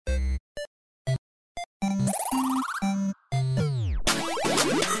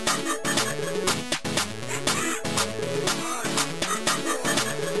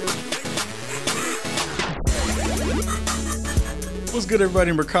good,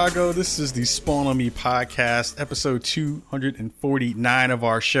 everybody in Chicago? This is the Spawn on Me podcast, episode 249 of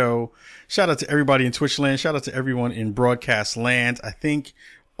our show. Shout out to everybody in Twitch land. Shout out to everyone in broadcast land. I think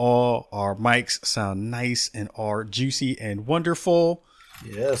all our mics sound nice and are juicy and wonderful.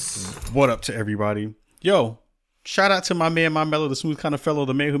 Yes. What up to everybody? Yo, shout out to my man, my mellow, the smooth kind of fellow,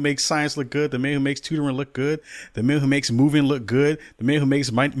 the man who makes science look good, the man who makes tutoring look good, the man who makes moving look good, the man who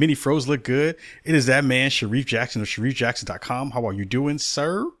makes mini froze look good. It is that man, Sharif Jackson of SharifJackson.com. How are you doing,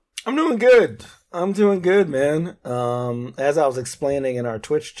 sir? I'm doing good. I'm doing good, man. As I was explaining in our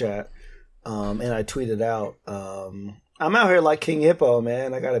Twitch chat, and I tweeted out, I'm out here like King Hippo,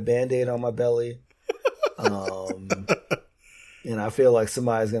 man. I got a Band-Aid on my belly. And I feel like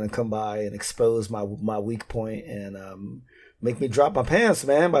somebody's going to come by and expose my weak point and make me drop my pants,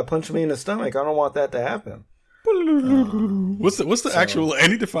 man, by punching me in the stomach. I don't want that to happen. What's the actual... I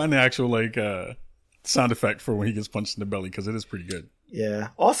need to find the actual sound effect for when he gets punched in the belly, because it is pretty good. Yeah.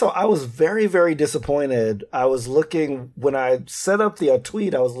 Also, I was very, very disappointed. I was looking... When I set up the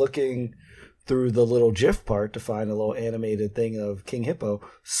tweet, I was looking through the little GIF part to find a little animated thing of King Hippo.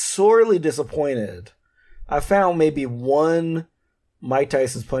 Sorely disappointed. I found maybe one Mike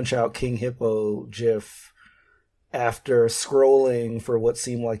Tyson's Punch Out King Hippo GIF after scrolling for what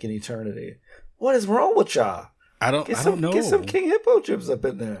seemed like an eternity. What is wrong with y'all? I don't know. Get some King Hippo GIFs up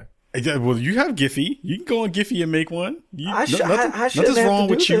in there. Yeah, well, you have Giphy. You can go on Giphy and make one. I shouldn't have to do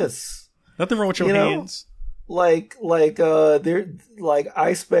this. Nothing wrong with your hands. I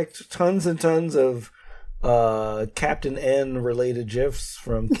expect tons and tons of Captain N related GIFs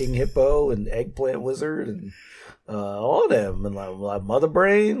from King Hippo and Eggplant Wizard and all of them, and like Mother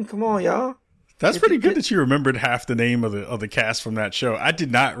Brain. Come on, y'all. That's pretty good that you remembered half the name of the cast from that show. I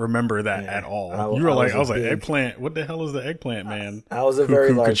did not remember that at all. I was like, Eggplant. What the hell is the Eggplant Man? I was a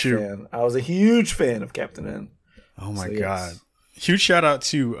very large fan. I was a huge fan of Captain N. Oh my god! Yes. Huge shout out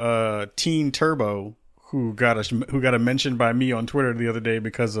to Teen Turbo, who got a mention by me on Twitter the other day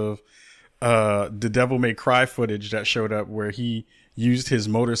because of the Devil May Cry footage that showed up where he used his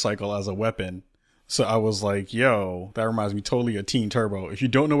motorcycle as a weapon. So I was like, yo, that reminds me totally of Teen Turbo. If you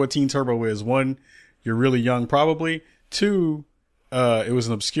don't know what Teen Turbo is, one, you're really young probably. Two, it was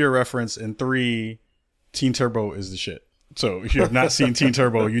an obscure reference. And three, Teen Turbo is the shit. So if you have not seen Teen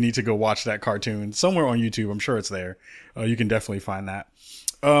Turbo, you need to go watch that cartoon somewhere on YouTube. I'm sure it's there. You can definitely find that.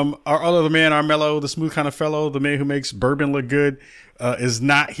 Our other man, our mellow, the smooth kind of fellow, the man who makes bourbon look good, is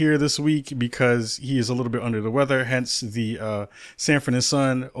not here this week because he is a little bit under the weather. Hence the Sanford and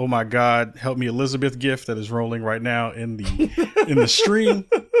Son, oh my God, help me Elizabeth gift that is rolling right now in the stream.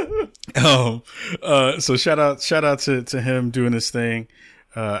 So shout out to him doing this thing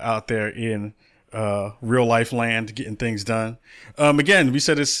out there in real life land, getting things done. Again, we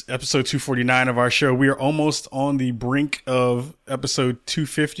said it's episode 249 of our show. We are almost on the brink of episode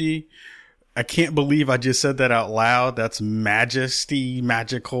 250. I can't believe I just said that out loud. That's majesty,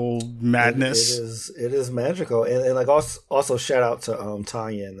 magical madness. It is magical. And like also shout out to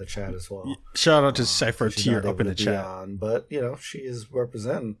Tanya in the chat as well. Shout out to Cypher Tier up in the chat. But she is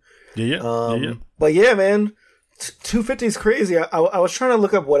representing. Yeah. But yeah, man. 250 is crazy. I was trying to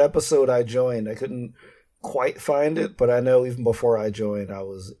look up what episode I joined. I couldn't quite find it, but I know even before I joined, I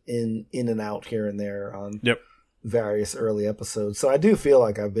was in and out here and there on various early episodes. So I do feel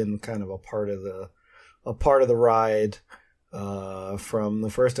like I've been kind of a part of the ride from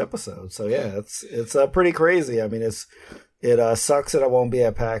the first episode. So yeah, it's pretty crazy. I mean, it sucks that I won't be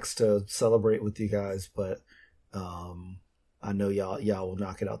at PAX to celebrate with you guys, but I know y'all will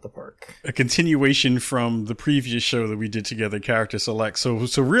knock it out the park. A continuation from the previous show that we did together, Character Select. So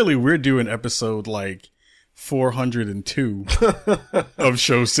really, we're doing episode like 402 of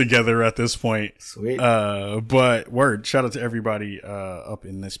shows together at this point. Sweet. But shout out to everybody up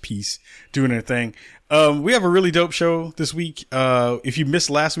in this piece doing their thing. We have a really dope show this week. If you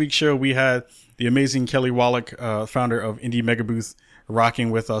missed last week's show, we had the amazing Kelly Wallach, founder of Indie Mega Booth, rocking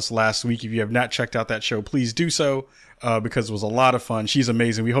with us last week. If you have not checked out that show, please do so. Because it was a lot of fun. She's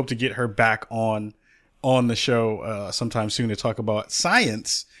amazing. We hope to get her back on the show sometime soon to talk about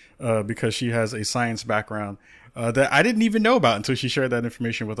science because she has a science background that I didn't even know about until she shared that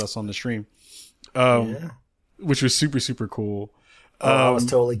information with us on the stream, which was super, super cool. I was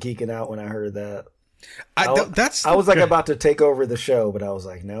totally geeking out when I heard that. I was like about to take over the show, but I was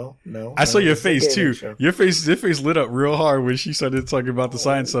like, no. I saw your face too. Your face lit up real hard when she started talking about the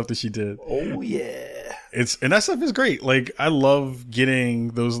science stuff that she did. Oh yeah. And that stuff is great. Like, I love getting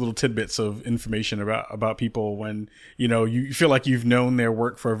those little tidbits of information about people when, you feel like you've known their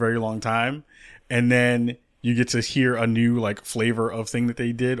work for a very long time. And then you get to hear a new like flavor of thing that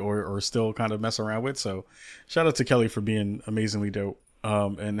they did or still kind of mess around with. So shout out to Kelly for being amazingly dope.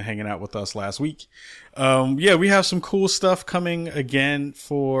 And hanging out with us last week. Yeah, we have some cool stuff coming again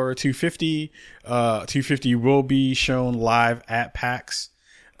for 250. 250 will be shown live at PAX.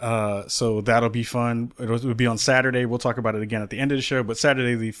 So that'll be fun. It'll be on Saturday. We'll talk about it again at the end of the show, but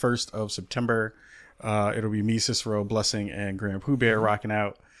Saturday, the 1st of September, it'll be me, Cicero, Blessing, and Grand Pooh Bear rocking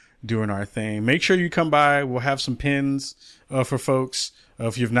out, doing our thing. Make sure you come by. We'll have some pins, for folks.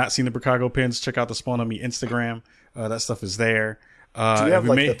 If you've not seen the Chicago pins, check out the Spawn on Me Instagram. That stuff is there. Do you have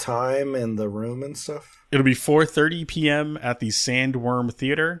the time and the room and stuff? It'll be 4:30 p.m. at the Sandworm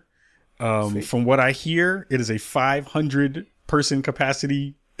Theater. From what I hear, it is a 500 person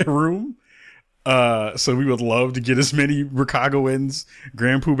capacity room. So we would love to get as many Chicagoans,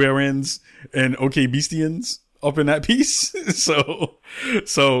 Grand Pooh Bearans, and OK Beastians up in that piece. so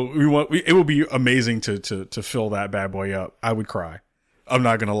it will be amazing to fill that bad boy up. I would cry. I'm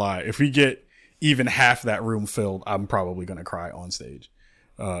not gonna lie. If we get even half that room filled, I'm probably going to cry on stage.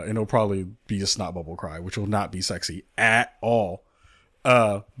 And it'll probably be a snot bubble cry, which will not be sexy at all.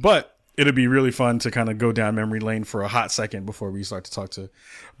 But it'll be really fun to kind of go down memory lane for a hot second before we start to talk to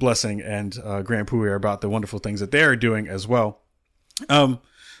Blessing and Grand Pooh about the wonderful things that they're doing as well.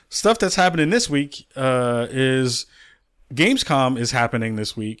 Stuff that's happening this week is Gamescom is happening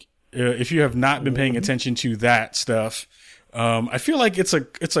this week. If you have not been paying attention to that stuff, I feel like it's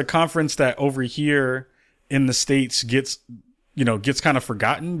a conference that over here in the States gets kind of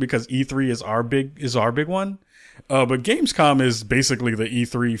forgotten because E3 is our big one. But Gamescom is basically the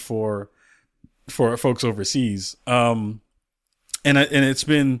E3 for folks overseas. And it's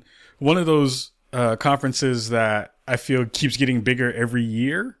been one of those conferences that I feel keeps getting bigger every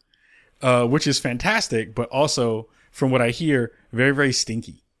year, which is fantastic, but also from what I hear, very, very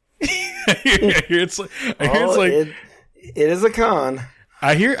stinky. I hear it's like it is a con.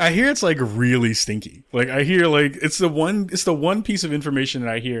 I hear it's like really stinky. Like I hear like it's the one piece of information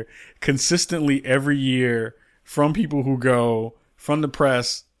that I hear consistently every year from people who go, from the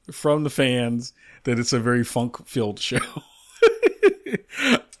press, from the fans, that it's a very funk filled show.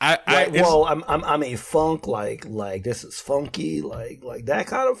 I'm a funk like this is funky like that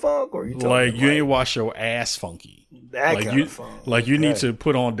kind of funk, or you like you ain't wash your ass funky. That like kind of funk. Like you need to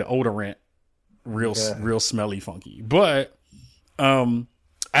put on deodorant. Real smelly funky. But I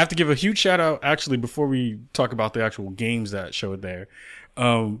have to give a huge shout out actually before we talk about the actual games that showed there.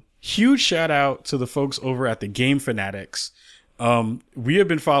 Huge shout out to the folks over at the Game Fanatics. We have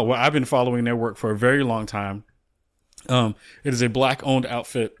been I've been following their work for a very long time. It is a black owned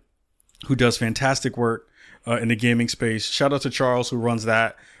outfit who does fantastic work in the gaming space. Shout out to Charles who runs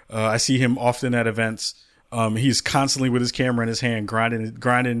that. I see him often at events. He's constantly with his camera in his hand,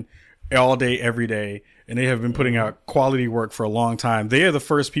 grinding all day, every day. And they have been putting out quality work for a long time. They are the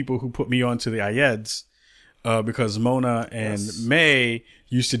first people who put me onto the IEDs, because Mona and May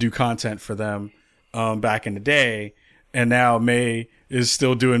used to do content for them, back in the day. And now May is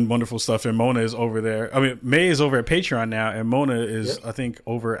still doing wonderful stuff. And Mona is over there. I mean, May is over at Patreon now and Mona is, I think,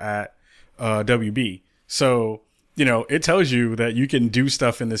 over at, WB. So, it tells you that you can do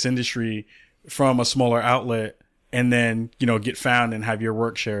stuff in this industry from a smaller outlet and then, get found and have your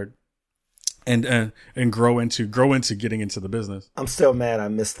work shared. And grow into getting into the business. I'm still mad I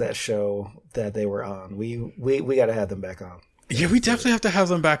missed that show that they were on. We got to have them back on. Yeah, we definitely have to have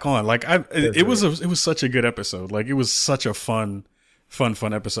them back on. Like it was such a good episode. Like it was such a fun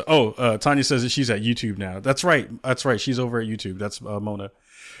episode. Oh, Tanya says that she's at YouTube now. That's right. She's over at YouTube. That's Mona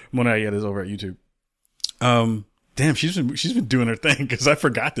Ayed is over at YouTube. Damn, she's been doing her thing because I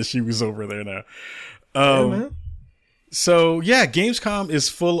forgot that she was over there now. Yeah, man. So yeah, Gamescom is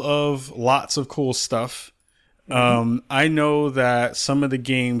full of lots of cool stuff. I know that some of the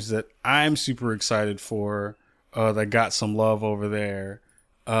games that I'm super excited for, that got some love over there.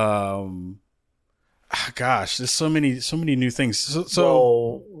 Gosh, there's so many new things.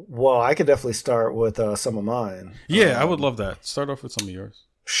 So well, I could definitely start with some of mine. Yeah, I would love that. Start off with some of yours.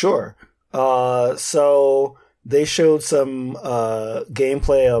 Sure. So they showed some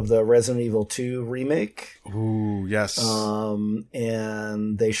gameplay of the Resident Evil 2 remake. Ooh, yes.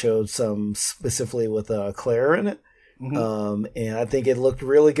 And they showed some specifically with Claire in it. Mm-hmm. And I think it looked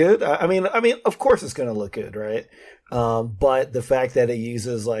really good. I mean, of course it's going to look good, right? But the fact that it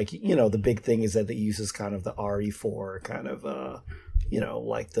uses the big thing is that it uses kind of the RE4 kind of,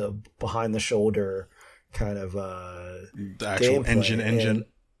 like the behind the shoulder kind of the actual engine.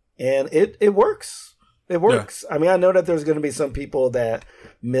 And it works. It works. Yeah. I mean, I know that there's going to be some people that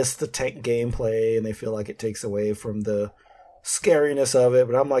miss the tank gameplay and they feel like it takes away from the scariness of it,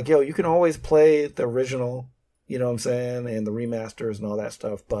 but I'm like, yo, you can always play the original, you know what I'm saying, and the remasters and all that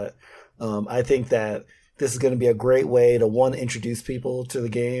stuff. But I think that this is going to be a great way to, one, introduce people to the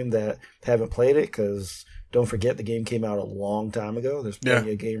game that haven't played it, because don't forget the game came out a long time ago. There's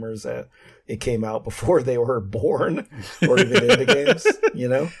plenty of gamers that it came out before they were born or even into games, you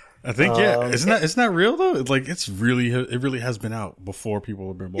know? I think, isn't that real though? Like, it really has been out before people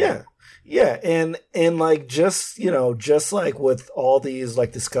have been born. Yeah. And like, just, you know, just like with all these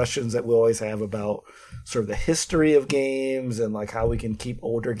like discussions that we always have about sort of the history of games and like how we can keep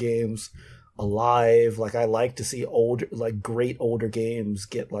older games alive. Like, I like to see great older games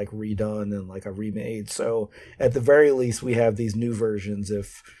get like redone and like a remade. So at the very least, we have these new versions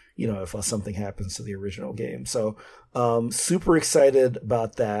if something happens to the original game. So super excited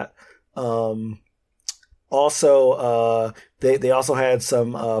about that. Also, they also had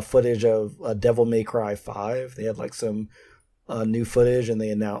some footage of Devil May Cry 5. They had like some new footage, and they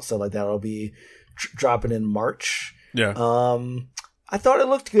announced that like that'll be dropping in March. Yeah. I thought it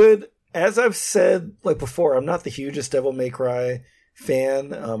looked good. As I've said like before, I'm not the hugest Devil May Cry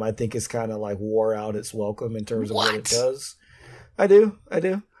fan. I think it's kind of like wore out its welcome in terms of what it does. I do.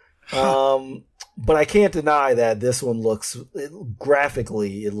 But I can't deny that this one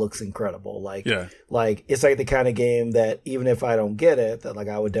graphically, it looks incredible. Like it's like the kind of game that even if I don't get it, that like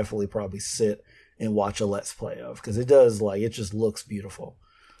I would definitely probably sit and watch a Let's Play of, because it does, like, it just looks beautiful.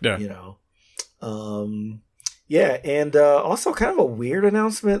 Yeah. You know? And also kind of a weird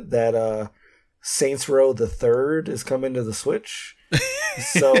announcement that Saints Row the Third is coming to the Switch.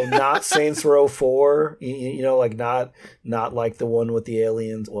 So not Saints Row 4, you know, like not like the one with the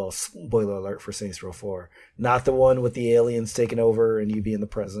aliens. Well, spoiler alert for Saints Row 4. Not the one with the aliens taking over and you being the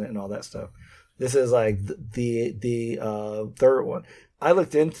president and all that stuff. This is like the third one. I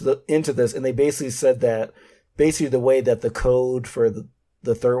looked into this, and they basically said that the way that the code for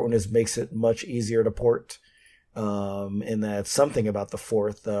the third one makes it much easier to port, and that something about the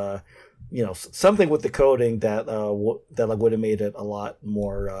fourth. Something with the coding that like would have made it a lot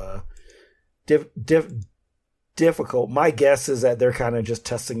more difficult. My guess is that they're kind of just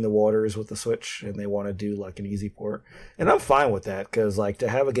testing the waters with the Switch, and they want to do like an easy port. And I'm fine with that, because like to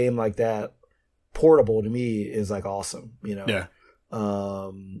have a game like that portable to me is like awesome. You know,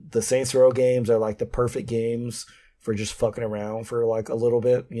 the Saints Row games are like the perfect games for just fucking around for like a little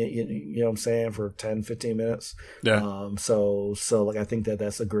bit, you know what I'm saying, for 10, 15 minutes. Yeah. So like I think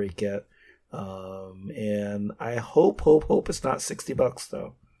that's a great get. And I hope it's not $60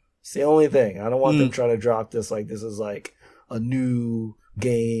 though. It's the only thing. I don't want them trying to drop this like this is like a new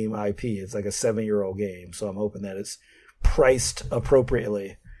game IP. It's like a 7-year-old game, so I'm hoping that it's priced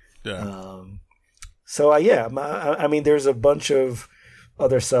appropriately. Yeah. I mean, there's a bunch of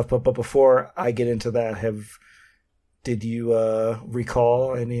other stuff, but before I get into that, did you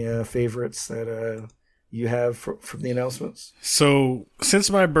recall any favorites that you have from the announcements? So, since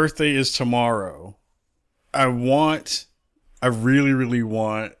my birthday is tomorrow, I really, really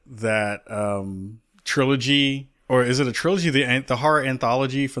want that trilogy, or is it a trilogy? The horror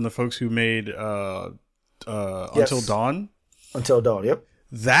anthology from the folks who made Until Dawn. Until Dawn, yep.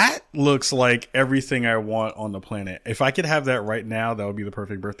 That looks like everything I want on the planet. If I could have that right now, that would be the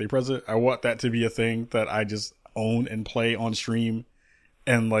perfect birthday present. I want that to be a thing that I just own and play on stream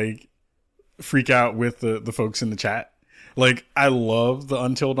and like freak out with the folks in the chat. Like, I love the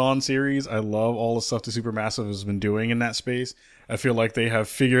Until Dawn series. I love all the stuff that Supermassive has been doing in that space. I feel like they have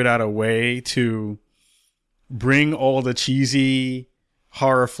figured out a way to bring all the cheesy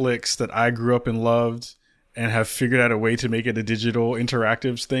horror flicks that I grew up and loved, and have figured out a way to make it a digital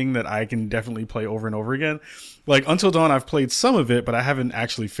interactives thing that I can definitely play over and over again. Like, Until Dawn, I've played some of it, but I haven't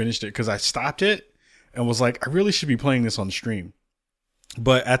actually finished it because I stopped it and was like, I really should be playing this on stream.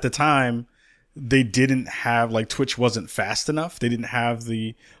 But at the time, they didn't have, like, Twitch wasn't fast enough. They didn't have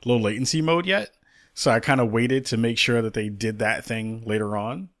the low latency mode yet. So I kind of waited to make sure that they did that thing later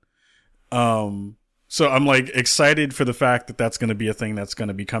on. So I'm like excited for the fact that that's going to be a thing that's going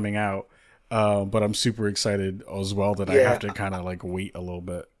to be coming out. But I'm super excited as well that I have to kind of like wait a little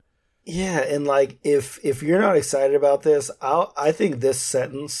bit. Yeah, and like if you're not excited about this, I think this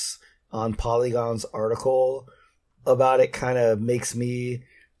sentence on Polygon's article about it kind of makes me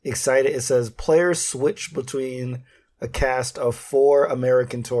excited. It says players switch between a cast of 4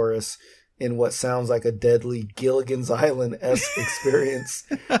 American tourists in what sounds like a deadly Gilligan's Island-esque experience.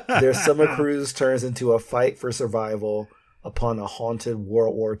 Their summer cruise turns into a fight for survival upon a haunted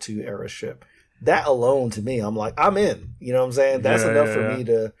World War II era ship. That alone, to me, I'm like, I'm in. You know what I'm saying? That's enough for me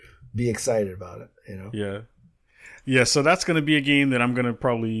to be excited about it, you know? Yeah. Yeah, so that's going to be a game that I'm going to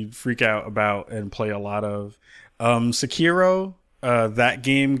probably freak out about and play a lot of. Sekiro, that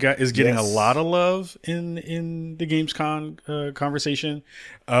game is getting a lot of love in the Gamescom conversation.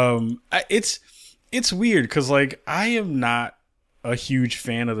 It's weird because like I am not a huge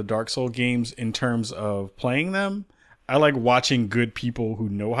fan of the Dark Souls games in terms of playing them. I like watching good people who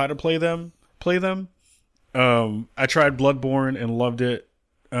know how to play them. I tried Bloodborne and loved it,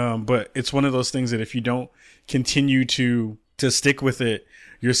 but it's one of those things that if you don't continue to stick with it,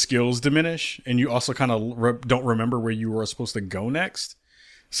 your skills diminish, and you also kind of don't remember where you were supposed to go next.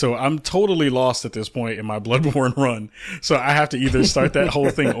 So I'm totally lost at this point in my Bloodborne run. So I have to either start that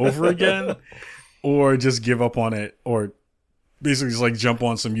whole thing over again, or just give up on it, or basically just like jump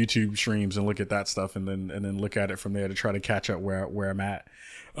on some YouTube streams and look at that stuff, and then look at it from there to try to catch up where I'm at.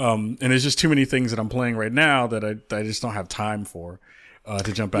 And there's just too many things that I'm playing right now that I just don't have time for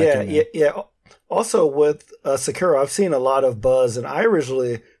to jump back in. Yeah. Also with Sekiro, I've seen a lot of buzz, and I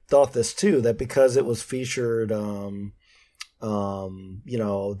originally thought this too, that because it was featured, that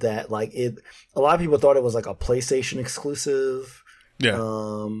like a lot of people thought it was like a PlayStation exclusive.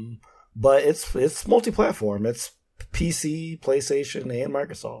 Yeah. But it's multi-platform. It's PC, PlayStation, and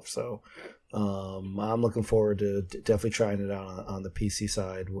Microsoft. So I'm looking forward to definitely trying it out on the PC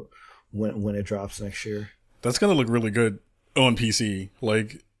side when it drops next year. That's gonna look really good on PC.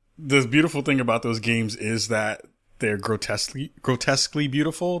 Like, the beautiful thing about those games is that they're grotesquely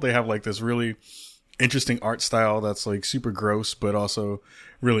beautiful. They have like this really interesting art style that's like super gross, but also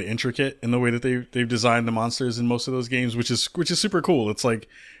really intricate in the way that they've designed the monsters in most of those games, which is super cool. It's like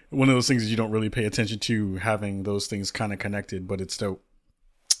one of those things that you don't really pay attention to, having those things kind of connected, but it's dope.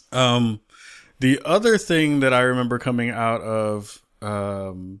 The other thing that I remember coming out of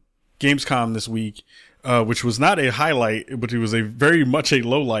Gamescom this week, which was not a highlight, but it was a very much a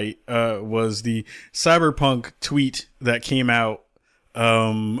low light, was the Cyberpunk tweet that came out,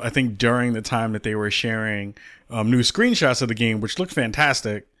 I think during the time that they were sharing new screenshots of the game, which looked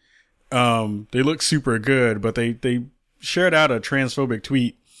fantastic. They look super good, but they shared out a transphobic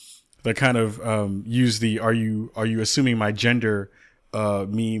tweet that kind of used the "Are you assuming my gender?"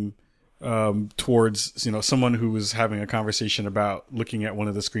 meme towards someone who was having a conversation about looking at one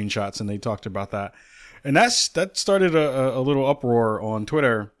of the screenshots, and they talked about that. And that started a little uproar on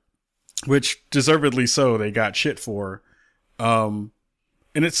Twitter, which deservedly so. They got shit for. And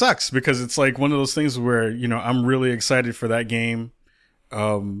it sucks because it's like one of those things where, I'm really excited for that game.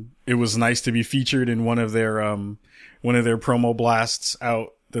 It was nice to be featured in one of their promo blasts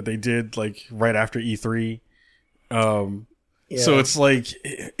out that they did like right after E3. So it's like,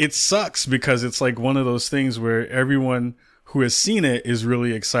 it sucks because it's like one of those things where everyone who has seen it is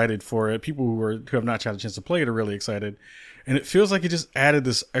really excited for it. People who have not had a chance to play it are really excited. And it feels like it just added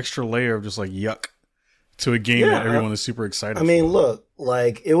this extra layer of just like yuck to a game that everyone is super excited for. Look,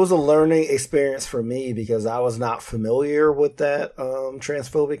 like it was a learning experience for me because I was not familiar with that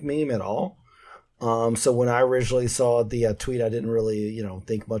transphobic meme at all. So when I originally saw the tweet, I didn't really,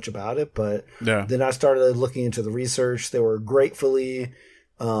 think much about it. But then I started looking into the research. There were gratefully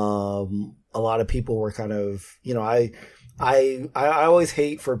a lot of people were kind of, I always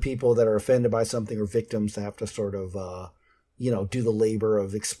hate for people that are offended by something or victims to have to sort of, do the labor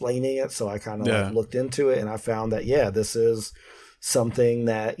of explaining it. So I kind of looked into it, and I found that, this is something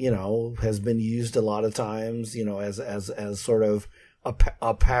that, has been used a lot of times, as sort of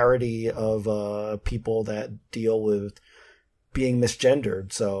a parody of people that deal with being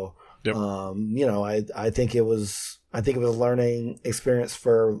misgendered. So, I think it was a learning experience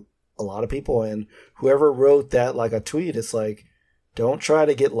for a lot of people, and whoever wrote that like a tweet, it's like, don't try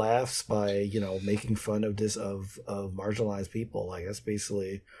to get laughs by making fun of marginalized people. Like, that's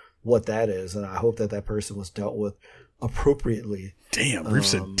basically what that is, and I hope that person was dealt with appropriately. Damn, Reef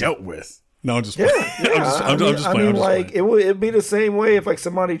said dealt with. No, I'm just I'm just playing. Like it'd be the same way if like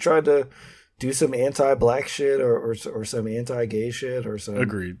somebody tried to do some anti-black shit or some anti-gay shit or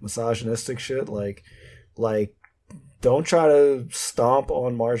some misogynistic shit. Like don't try to stomp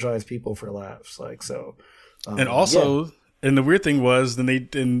on marginalized people for laughs. Like, so. And also, and the weird thing was,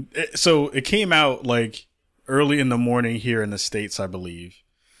 so it came out like early in the morning here in the States, I believe.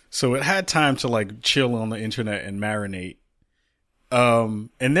 So it had time to like chill on the internet and marinate. And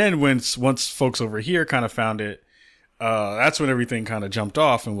then once folks over here kind of found it, that's when everything kind of jumped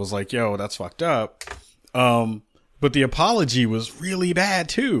off and was like, yo, that's fucked up. But the apology was really bad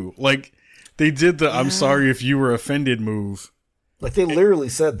too. Like, they did the "I'm sorry if you were offended" move. Like, they literally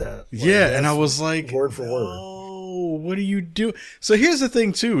said that. Like, and I was like, word for word. Oh, what do you do? So here's the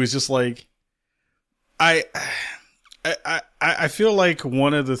thing too, is just like, I feel like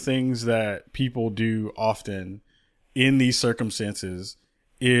one of the things that people do often in these circumstances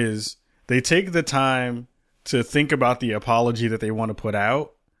is they take the time to think about the apology that they want to put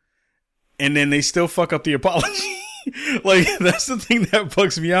out, and then they still fuck up the apology. Like, that's the thing that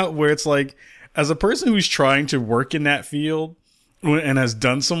bugs me out, where it's like, as a person who's trying to work in that field and has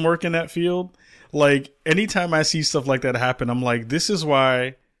done some work in that field, like, anytime I see stuff like that happen, I'm like, this is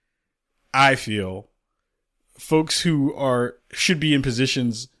why I feel folks who should be in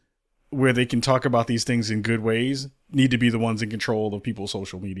positions where they can talk about these things in good ways need to be the ones in control of people's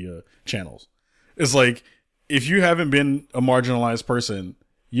social media channels. It's like, if you haven't been a marginalized person,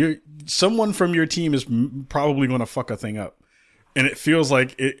 someone from your team is probably going to fuck a thing up. And it feels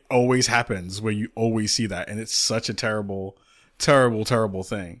like it always happens, where you always see that. And it's such a terrible, terrible, terrible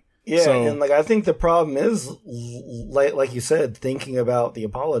thing. Yeah, and like, I think the problem is, like you said, thinking about the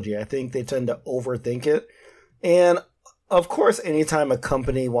apology. I think they tend to overthink it. And of course, anytime a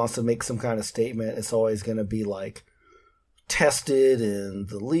company wants to make some kind of statement, it's always going to be like tested in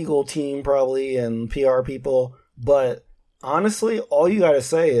the legal team probably and PR people. But honestly, all you got to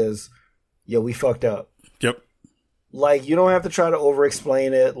say is, yo, we fucked up. Yep. Like, you don't have to try to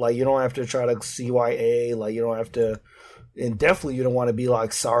over-explain it. Like, you don't have to try to CYA. Like, you don't have to... And definitely you don't want to be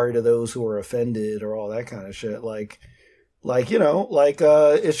like, sorry to those who are offended or all that kind of shit. Like, you know, like,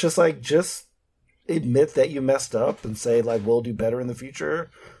 it's just like, just admit that you messed up and say, like, we'll do better in the future.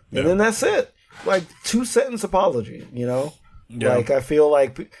 And then that's it. Like, 2-sentence apology, you know? Yeah. Like, I feel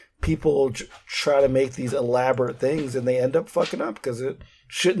like people try to make these elaborate things and they end up fucking up because it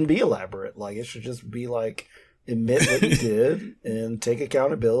shouldn't be elaborate. Like, it should just be like, admit what you did and take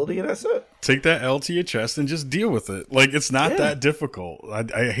accountability, and that's it. Take that L to your chest and just deal with it. Like, it's not that difficult.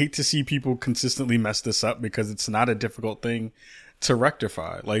 I hate to see people consistently mess this up because it's not a difficult thing to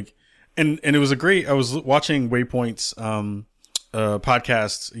rectify. Like, and it was I was watching Waypoint's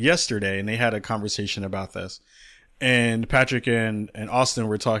podcast yesterday, and they had a conversation about this. And Patrick and Austin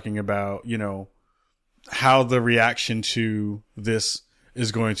were talking about, you know, how the reaction to this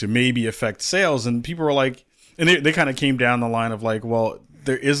is going to maybe affect sales. And people were like, and they kind of came down the line of like, well,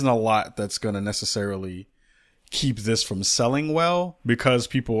 there isn't a lot that's going to necessarily keep this from selling well, because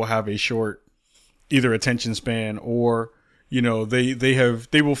people have a short either attention span, or, you know,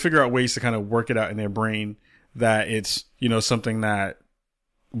 they will figure out ways to kind of work it out in their brain that it's, you know, something that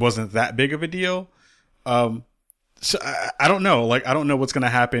wasn't that big of a deal. So I don't know. Like, I don't know what's going to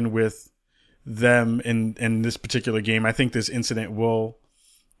happen with them in this particular game. I think this incident will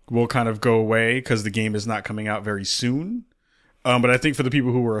kind of go away because the game is not coming out very soon. But I think for the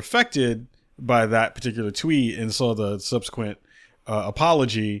people who were affected by that particular tweet and saw the subsequent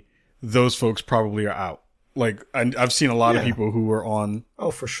apology, those folks probably are out. Like, I've seen a lot of people who were on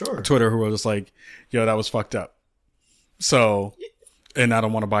for sure Twitter who were just like, yo, that was fucked up. So, and I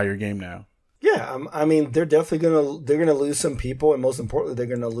don't want to buy your game now. Yeah, I mean, they're definitely gonna lose some people, and most importantly,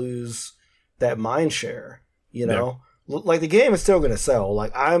 they're gonna lose that mind share. You know, like, the game is still gonna sell.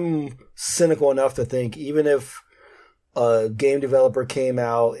 Like, I'm cynical enough to think even if a game developer came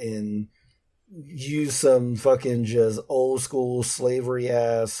out and used some fucking just old school slavery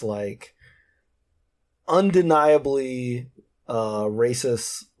ass, like, undeniably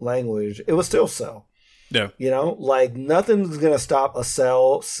racist language, it would still sell. Yeah, you know, like, nothing's gonna stop a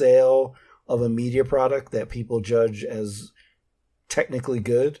sale of a media product that people judge as technically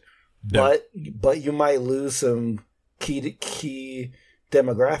good, but you might lose some key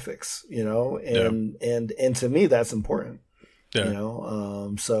demographics, you know, and to me that's important. You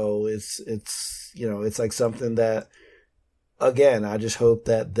know, so it's you know, it's like something that, again, I just hope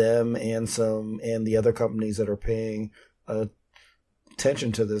that them and the other companies that are paying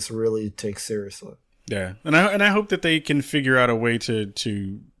attention to this really take seriously. Yeah, and I hope that they can figure out a way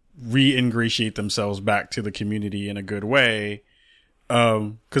to re-ingratiate themselves back to the community in a good way.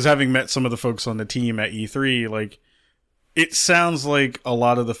 Because having met some of the folks on the team at E3, like, it sounds like a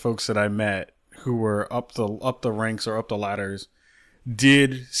lot of the folks that I met who were up the ranks or up the ladders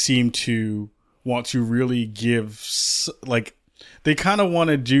did seem to want to really give, like, they kind of want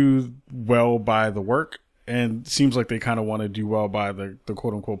to do well by the work, and seems like they kind of want to do well by the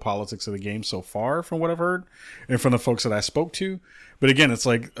quote unquote politics of the game so far, from what I've heard and from the folks that I spoke to. But again, it's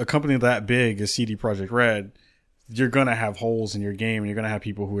like, a company that big as CD Projekt Red, you're going to have holes in your game, and you're going to have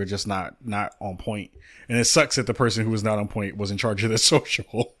people who are just not on point. And it sucks that the person who was not on point was in charge of the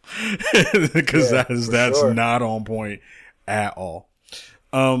social, because that's sure. Not on point at all.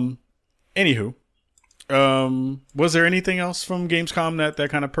 Anywho, was there anything else from Gamescom that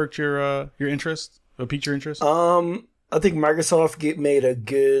kind of perked your interest, or piqued your interest? I think Microsoft made a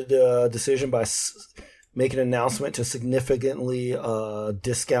good decision by making an announcement to significantly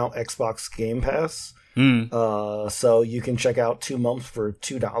discount Xbox Game Pass. So you can check out 2 months for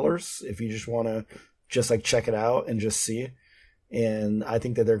 $2 if you just want to just like check it out and just see. And I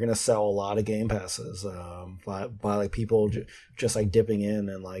think that they're going to sell a lot of Game Passes by like people just like dipping in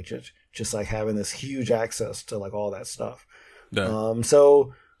and like just like having this huge access to like all that stuff. Yeah.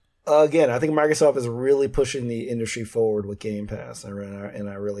 So again, I think Microsoft is really pushing the industry forward with Game Pass, and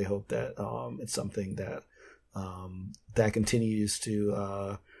I really hope that it's something that that continues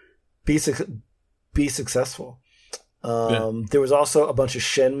to be successful. There was also a bunch of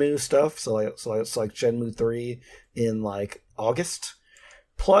Shenmue stuff, so it's like Shenmue 3 in like August.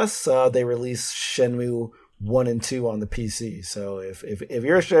 Plus, they released Shenmue 1 and 2 on the PC. So if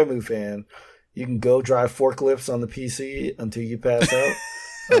you're a Shenmue fan, you can go drive forklifts on the PC until you pass out.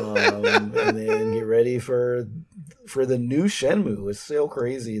 And then get ready for the new Shenmue. It's still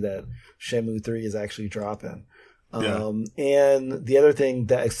crazy that Shenmue 3 is actually dropping. And the other thing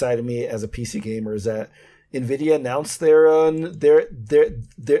that excited me as a PC gamer is that NVIDIA announced their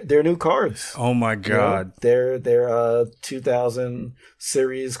new cards. Oh my god! Their 2000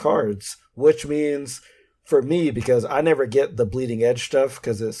 series cards, which means for me, because I never get the bleeding edge stuff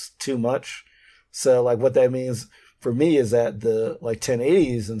because it's too much. So like what that means for me is that the like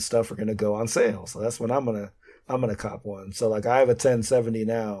 1080s and stuff are going to go on sale. So that's when I'm gonna cop one. So like I have a 1070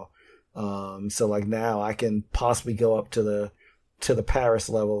 now. So like now I can possibly go up to the Paris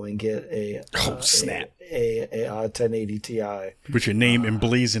level and get a 1080 Ti with your name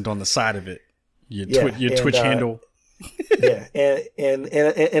emblazoned on the side of it. Your Twitch handle. Yeah,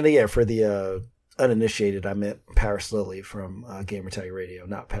 and yeah, for the uninitiated, I meant Paris Lily from Gamertag Radio,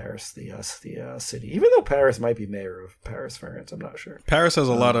 not Paris the city. Even though Paris might be mayor of Paris, France, I'm not sure. Paris has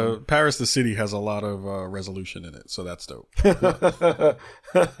a lot of Paris the city has a lot of resolution in it, so that's dope.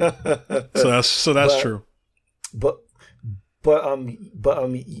 so that's true. But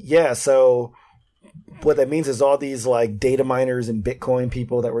yeah. So what that means is all these like data miners and Bitcoin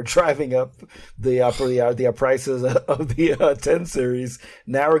people that were driving up the prices of the 10 series.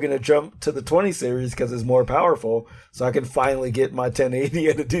 Now we're gonna jump to the 20 series because it's more powerful, so I can finally get my 1080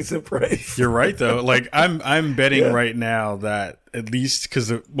 at a decent price. You're right though. Like I'm betting right now that at least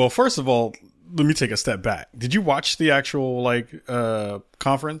because first of all, let me take a step back. Did you watch the actual like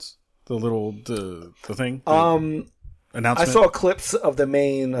conference? The thing? Announcement? I saw clips of the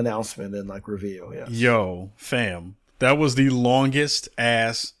main announcement and like reveal. Yeah. Yo, fam, that was the longest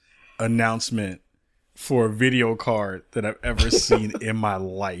ass announcement for a video card that I've ever seen in my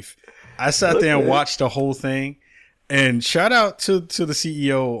life. I sat there and watched the whole thing. And shout out to the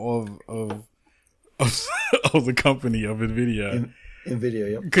CEO of the company of NVIDIA.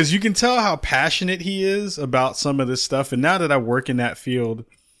 NVIDIA, yep. Because you can tell how passionate he is about some of this stuff. And now that I work in that field,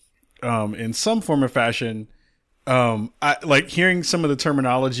 in some form or fashion. I like hearing some of the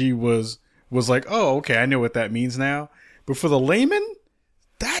terminology was like, oh, okay, I know what that means now. But for the layman,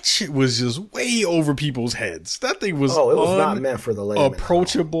 that shit was just way over people's heads. That thing was it was not meant for the layman.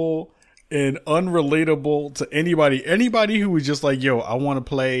 Approachable and unrelatable to anybody. Anybody who was just like, yo, I want to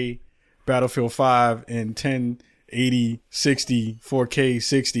play Battlefield 5 in 1080, 60, 4K,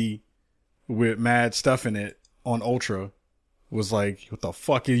 60 with mad stuff in it on Ultra. Was like, what the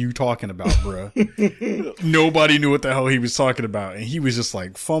fuck are you talking about, bruh? Nobody knew what the hell he was talking about. And he was just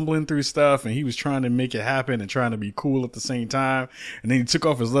like fumbling through stuff and he was trying to make it happen and trying to be cool at the same time. And then he took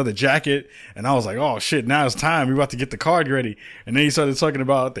off his leather jacket and I was like, oh shit, now it's time. We're about to get the card ready. And then he started talking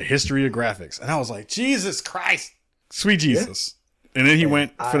about the history of graphics. And I was like, Jesus Christ, sweet Jesus. Yeah. And then he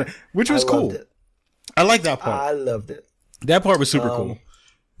went for that, which was cool. I like that part. I loved it. That part was super cool.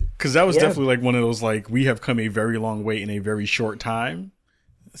 Because that was definitely like one of those like we have come a very long way in a very short time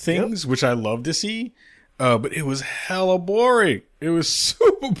things, which I love to see. But it was hella boring. It was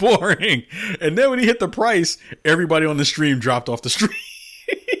super boring. And then when he hit the price, everybody on the stream dropped off the stream.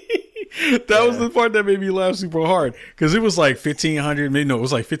 That was the part that made me laugh super hard. Because it was like 1,500, maybe no, it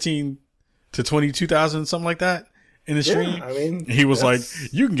was like 15 to 22,000, something like that. In the stream, I mean, he was like,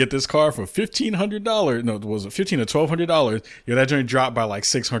 "You can get this car for $1,500." No, was it $1,500 to $1,200? Yeah, that joint dropped by like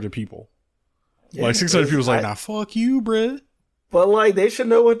 600 people. Yeah, like 600 people was like, "Nah, fuck you, bruh." But like, they should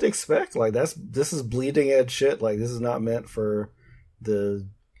know what to expect. Like, this is bleeding edge shit. Like, this is not meant for the,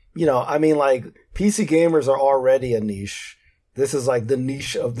 I mean, like PC gamers are already a niche. This is like the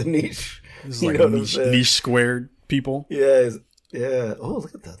niche of the niche. This is like niche squared people. Yeah. Yeah. Oh,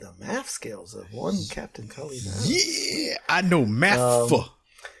 look at the math skills of one Captain Cully. Yeah, I know math.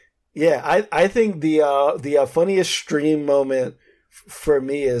 Yeah, I think the funniest stream moment for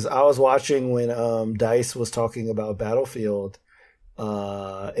me is I was watching when Dice was talking about Battlefield,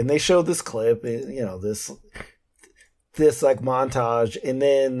 and they showed this clip, this like montage, and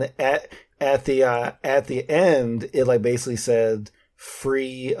then at the end, it like basically said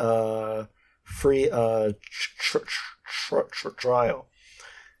free trial.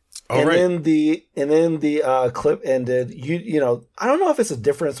 Oh, and right. then the clip ended. You know, I don't know if it's a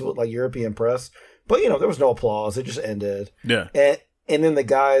difference with like European press, but you know, there was no applause. It just ended. Yeah. And then the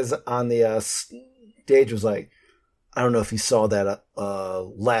guys on the stage was like, I don't know if you saw that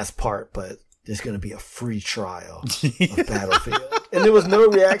last part, but there's going to be a free trial of Battlefield. And there was no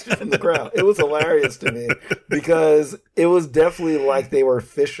reaction from the crowd. It was hilarious to me because it was definitely like they were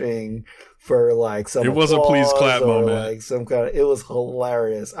fishing for like some. It was a please clap moment. Like some kind of. It was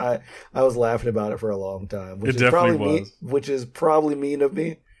hilarious. I was laughing about it for a long time. Which it definitely was. Which is probably mean of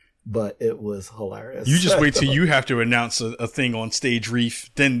me, but it was hilarious. You just wait till you have to announce a thing on stage, Reef.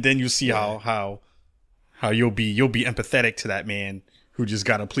 Then you see how you'll be empathetic to that man who just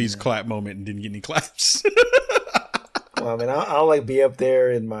got a please clap moment and didn't get any claps. Well, I mean, I'll like be up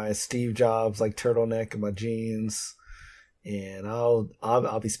there in my Steve Jobs like turtleneck and my jeans, and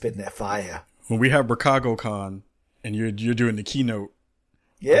I'll be spitting that fire. When we have BricagoCon and you're doing the keynote,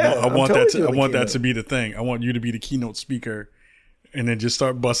 yeah, I want that to be the thing. I want you to be the keynote speaker, and then just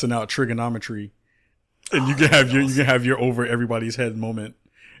start busting out trigonometry, and you can have your over everybody's head moment,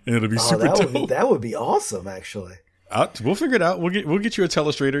 and it'll be super dope. That would be awesome, actually. We'll figure it out. We'll get you a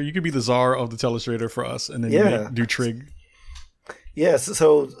telestrator. You could be the czar of the telestrator for us, and then do trig. Yes.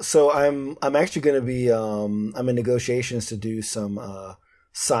 So I'm actually going to be I'm in negotiations to do some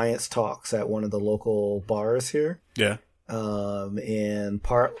science talks at one of the local bars here. Yeah. And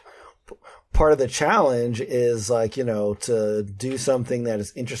part of the challenge is like, you know, to do something that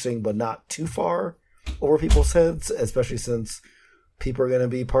is interesting but not too far over people's heads, especially since people are going to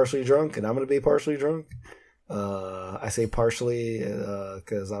be partially drunk and I'm going to be partially drunk. I say partially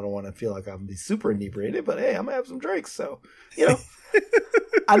because I don't want to feel like I'm going to be super inebriated, but hey, I'm going to have some drinks. So, you know,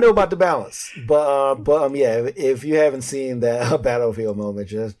 I know about the balance. But yeah, if you haven't seen that Battlefield moment,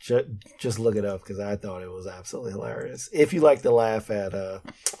 just look it up because I thought it was absolutely hilarious. If you like to laugh at,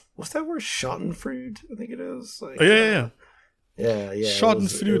 what's that word? Schadenfreude, I think it is. Like, yeah.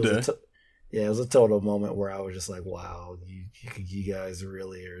 Schadenfreude. It was a total moment where I was just like, wow, you guys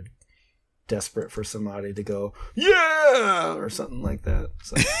really are desperate for somebody to go, yeah, or something like that.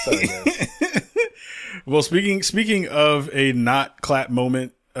 So, sorry, guys. Well, speaking of a not clap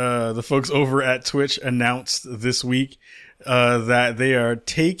moment, the folks over at Twitch announced this week that they are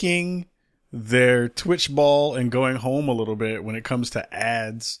taking their Twitch ball and going home a little bit when it comes to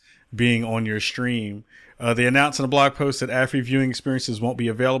ads being on your stream. They announced in a blog post that ad-free viewing experiences won't be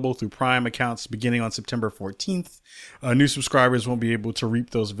available through Prime accounts beginning on September 14th. New subscribers won't be able to reap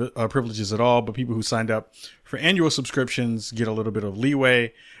those privileges at all, but people who signed up for annual subscriptions get a little bit of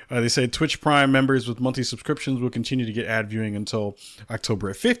leeway. They say Twitch Prime members with monthly subscriptions will continue to get ad viewing until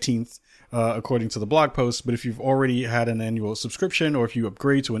October 15th, according to the blog post. But if you've already had an annual subscription or if you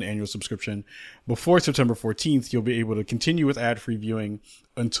upgrade to an annual subscription before September 14th, you'll be able to continue with ad-free viewing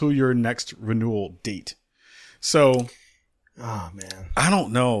until your next renewal date. So, oh man, I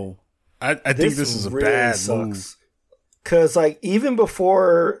don't know. I think this is a really bad move. Cause like even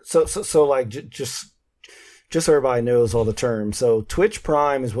before, so like just so everybody knows all the terms. So Twitch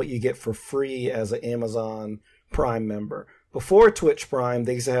Prime is what you get for free as an Amazon Prime member. Before Twitch Prime,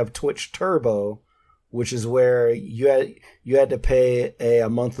 they used to have Twitch Turbo, which is where you had to pay a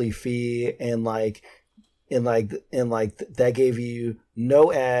monthly fee and that gave you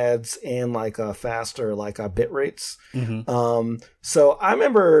no ads and like a faster bit rates. Mm-hmm. So I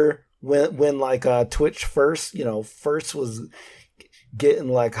remember when like Twitch first was getting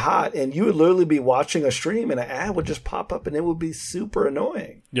like hot, and you would literally be watching a stream and an ad would just pop up and it would be super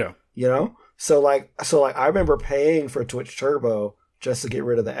annoying. Yeah, you know. So I remember paying for Twitch Turbo just to get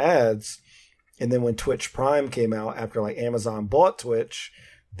rid of the ads, and then when Twitch Prime came out after like Amazon bought Twitch,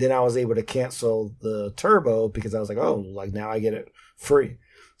 then I was able to cancel the Turbo because I was like, oh, like now I get it free.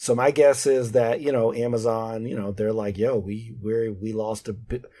 So my guess is that, you know, Amazon, you know, they're like, yo, we lost a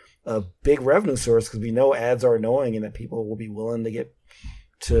big revenue source because we know ads are annoying and that people will be willing to get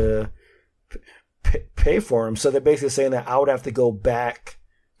to pay for them. So they're basically saying that I would have to go back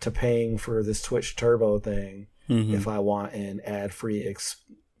to paying for this Twitch Turbo thing if I want an ad-free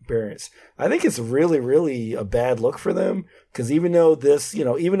experience. I think it's really, really a bad look for them because even though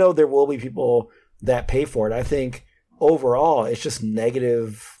there will be people that pay for it, I think overall it's just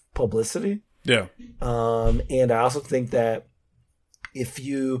negative publicity. Yeah. And I also think that if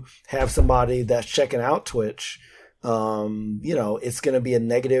you have somebody that's checking out Twitch, it's going to be a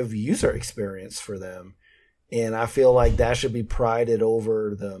negative user experience for them. And I feel like that should be prided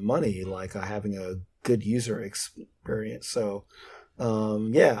over the money, like having a good user experience. So,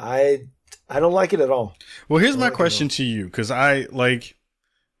 I I don't like it at all. Well, here's my question to you, because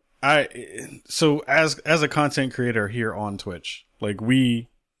so as a content creator here on Twitch, like we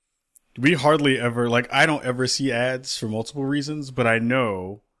hardly ever, like I don't ever see ads for multiple reasons, but I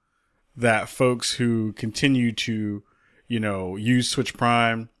know that folks who continue to, use Twitch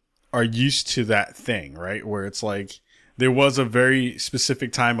Prime are used to that thing, right? Where it's like there was a very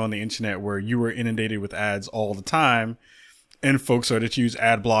specific time on the internet where you were inundated with ads all the time, and folks started to use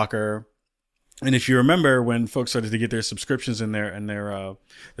ad blocker. And if you remember when folks started to get their subscriptions in there and their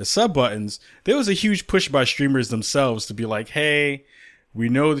sub buttons, there was a huge push by streamers themselves to be like, hey, we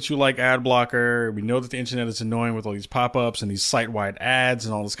know that you like ad blocker. We know that the internet is annoying with all these pop-ups and these site-wide ads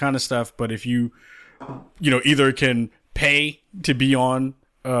and all this kind of stuff. But if you either can pay to be on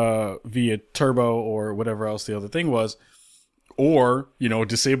via Turbo or whatever else the other thing was, or,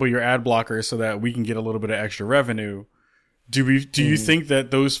 disable your ad blocker so that we can get a little bit of extra revenue. Do you think that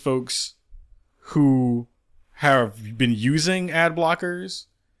those folks who have been using ad blockers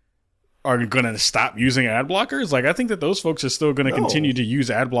are going to stop using ad blockers? Like, I think that those folks are still going to continue to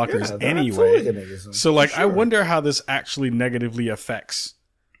use ad blockers anyway. So, like, sure. I wonder how this actually negatively affects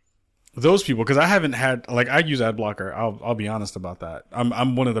those people, because I haven't had, like, I use ad blocker. I'll be honest about that.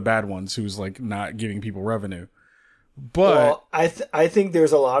 I'm one of the bad ones who's like not giving people revenue. But I think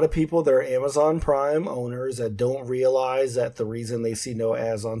there's a lot of people that are Amazon Prime owners that don't realize that the reason they see no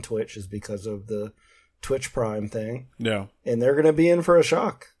ads on Twitch is because of the Twitch Prime thing. Yeah. And they're going to be in for a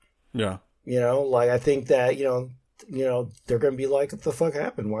shock. Yeah. Like, I think that, they're going to be like, what the fuck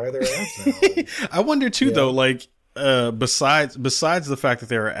happened? Why are there ads now? I wonder too, though, like, besides the fact that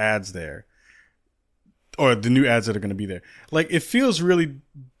there are ads there, or the new ads that are going to be there, like, it feels really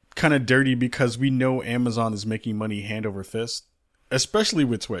kind of dirty because we know Amazon is making money hand over fist, especially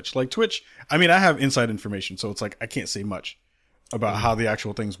with Twitch. Like, Twitch, I mean, I have inside information, so it's like I can't say much about how the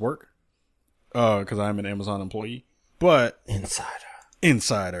actual things work because I'm an Amazon employee. But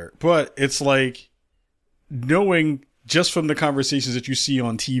insider. But it's like knowing just from the conversations that you see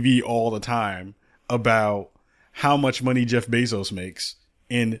on TV all the time about how much money Jeff Bezos makes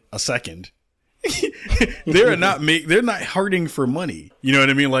in a second. they're not hurting for money. You know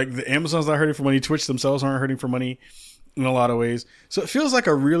what I mean? Like, the Amazon's not hurting for money. Twitch themselves aren't hurting for money in a lot of ways. So it feels like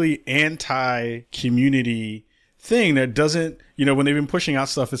a really anti-community thing that doesn't, when they've been pushing out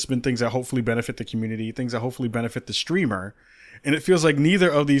stuff, it's been things that hopefully benefit the community, things that hopefully benefit the streamer. And it feels like neither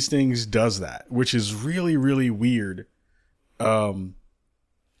of these things does that, which is really, really weird to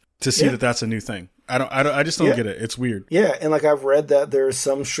see that that's a new thing. I just don't get it. It's weird. Yeah, and like, I've read that there's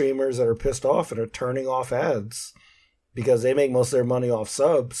some streamers that are pissed off and are turning off ads because they make most of their money off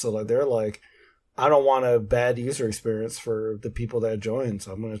subs. So, like, they're like, I don't want a bad user experience for the people that join,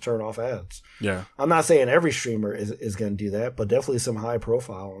 so I'm going to turn off ads. Yeah. I'm not saying every streamer is going to do that, but definitely some high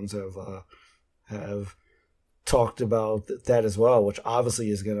profile ones have talked about that as well, which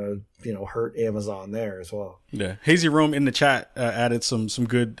obviously is going to hurt Amazon there as well. Yeah. Hazy Rome in the chat added some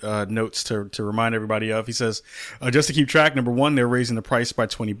good notes to remind everybody of. He says, just to keep track, number one, they're raising the price by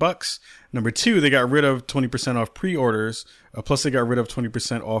 $20. Number two, they got rid of 20% off pre-orders, plus they got rid of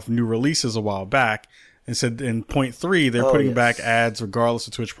 20% off new releases a while back. And said in point three, they're putting back ads regardless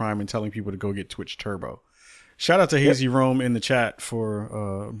of Twitch Prime and telling people to go get Twitch Turbo. Shout out to Hazy Rome in the chat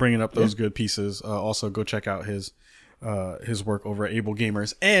for bringing up those good pieces. Also, go check out his work over at Able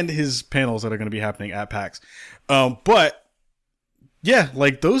Gamers and his panels that are going to be happening at PAX. But yeah,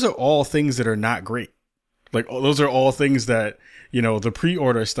 like, those are all things that are not great. Like, those are all things that, the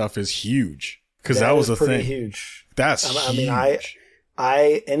pre-order stuff is huge because that was a thing. Huge. That's huge. I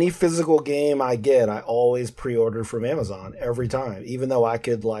mean, any physical game I get, I always pre-order from Amazon every time, even though I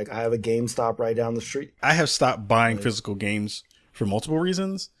could, like, I have a GameStop right down the street. I have stopped buying physical games for multiple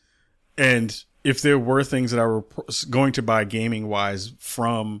reasons. And if there were things that I were going to buy gaming wise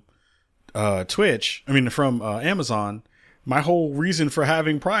from, from Amazon, my whole reason for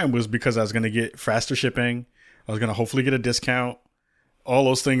having Prime was because I was going to get faster shipping. I was going to hopefully get a discount. All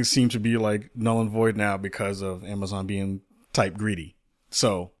those things seem to be like null and void now because of Amazon being type greedy.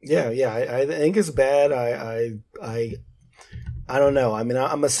 So yeah, I think it's bad. I don't know. I mean,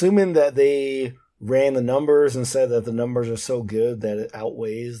 I'm assuming that they ran the numbers and said that the numbers are so good that it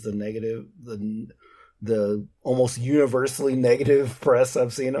outweighs the negative, the almost universally negative press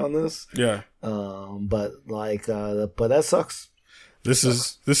I've seen on this. Yeah. But that sucks. This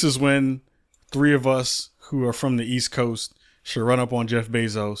is when three of us who are from the East Coast should run up on Jeff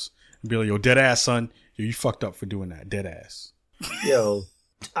Bezos and be like, "Yo, dead ass, son, you fucked up for doing that, dead ass." Yo,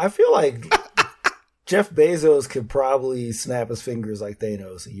 I feel like Jeff Bezos could probably snap his fingers like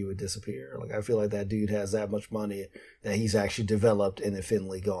Thanos and you would disappear. Like, I feel like that dude has that much money that he's actually developed an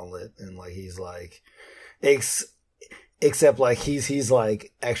Infinity Gauntlet, and like he's like, except like he's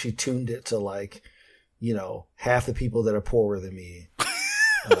like actually tuned it to like, you know, half the people that are poorer than me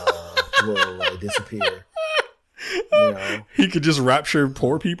will like disappear. You know? He could just rapture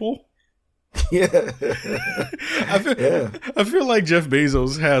poor people. Yeah. I feel like Jeff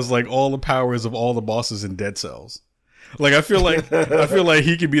Bezos has like all the powers of all the bosses in Dead Cells. Like I feel like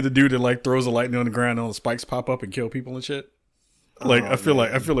he could be the dude that like throws a lightning on the ground and all the spikes pop up and kill people and shit. Like I feel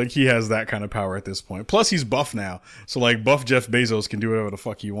like he has that kind of power at this point. Plus he's buff now. So like buff Jeff Bezos can do whatever the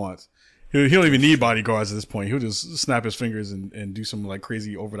fuck he wants. He don't even need bodyguards at this point. He'll just snap his fingers and do some like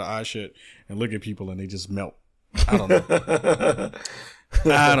crazy over the eye shit and look at people and they just melt. I don't know.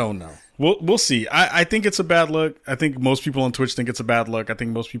 I don't know. We'll see. I think it's a bad look. I think most people on Twitch think it's a bad look. I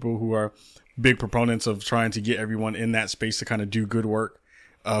think most people who are big proponents of trying to get everyone in that space to kind of do good work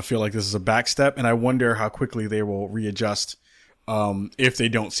feel like this is a backstep. And I wonder how quickly they will readjust if they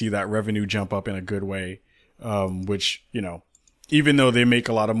don't see that revenue jump up in a good way. Which, you know, even though they make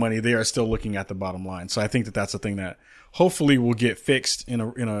a lot of money, they are still looking at the bottom line. So I think that that's a thing that hopefully will get fixed in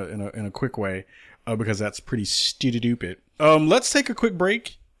a quick way. Because that's pretty stupid. Let's take a quick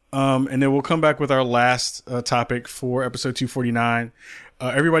break. And then we'll come back with our last topic for episode 249.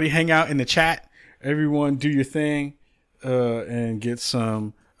 Everybody hang out in the chat. Everyone do your thing and get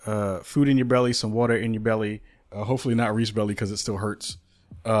some food in your belly, some water in your belly. Hopefully not Reese belly because it still hurts.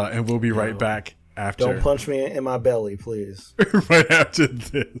 And we'll be right back after. Don't punch me in my belly, please. Right after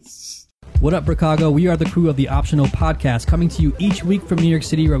this. What up, Chicago? We are the crew of the Optional Podcast, coming to you each week from New York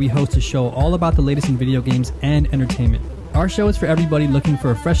City, where we host a show all about the latest in video games and entertainment. Our show is for everybody looking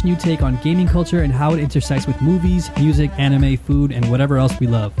for a fresh new take on gaming culture and how it intersects with movies, music, anime, food, and whatever else we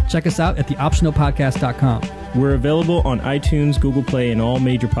love. Check us out at theoptionalpodcast.com. We're available on iTunes, Google Play, and all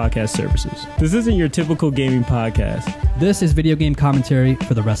major podcast services. This isn't your typical gaming podcast. This is video game commentary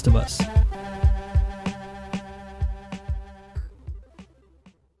for the rest of us.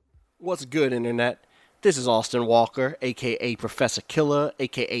 What's good, Internet? This is Austin Walker, a.k.a. Professor Killer,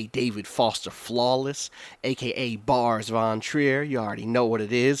 a.k.a. David Foster Flawless, a.k.a. Bars Von Trier. You already know what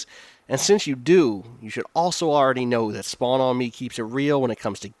it is. And since you do, you should also already know that Spawn on Me keeps it real when it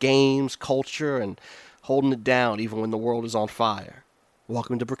comes to games, culture, and holding it down even when the world is on fire.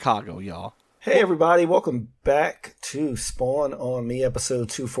 Welcome to Chicago, y'all. Hey everybody, welcome back to Spawn on Me, episode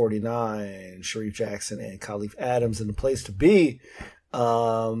 249. Sharif Jackson and Khalif Adams in the place to be.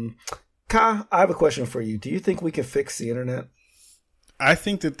 Ka, I have a question for you. Do you think we can fix the internet? I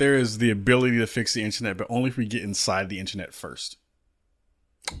think that there is the ability to fix the internet, but only if we get inside the internet first.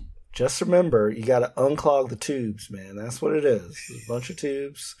 Just remember, you got to unclog the tubes, man. That's what it is. There's a bunch of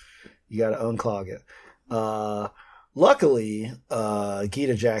tubes. You got to unclog it. Luckily,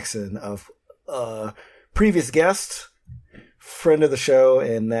 Gita Jackson, of previous guest, friend of the show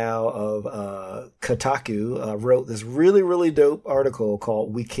and now of Kotaku, wrote this really, really dope article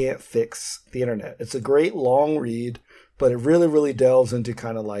called We Can't Fix the Internet. It's a great long read, but it really, really delves into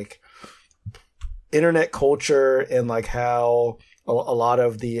kind of like internet culture and like how a lot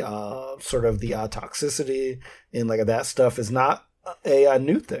of the sort of the toxicity and like that stuff is not a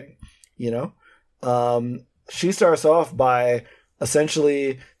new thing, you know? She starts off by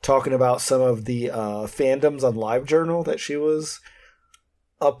essentially talking about some of the fandoms on LiveJournal that she was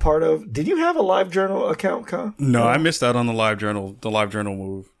a part of. Did you have a LiveJournal account, Ka? No, I missed out on the LiveJournal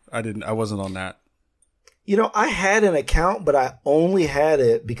move. I wasn't on that. You know, I had an account, but I only had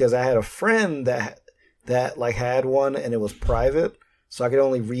it because I had a friend that like had one and it was private, so I could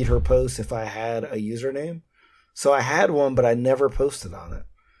only read her posts if I had a username. So I had one, but I never posted on it.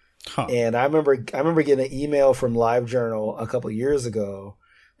 Huh. And I remember getting an email from LiveJournal a couple years ago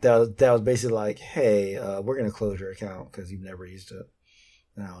that was basically like, "Hey, we're gonna close your account because you've never used it."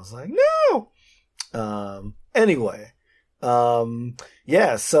 And I was like, "No." Anyway,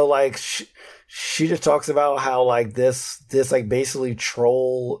 yeah. So like, she just talks about how like this like basically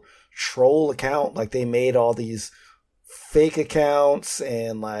troll account, like they made all these fake accounts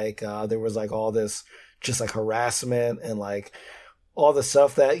and like there was like all this just like harassment and like all the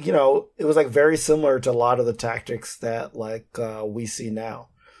stuff that, you know, it was like very similar to a lot of the tactics that like we see now,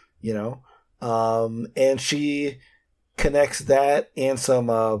 you know. And she connects that and some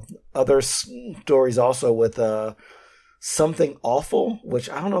other stories also with Something Awful, which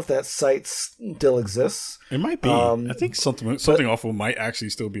I don't know if that site still exists. It might be. I think Something Awful might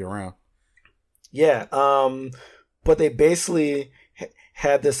actually still be around. Yeah. But they basically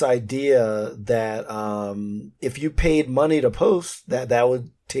had this idea that if you paid money to post, that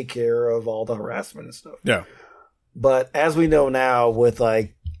would take care of all the harassment and stuff. Yeah. But as we know now, with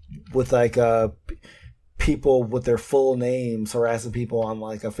people with their full names harassing people on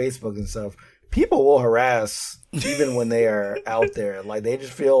like a Facebook and stuff, people will harass even when they are out there. Like they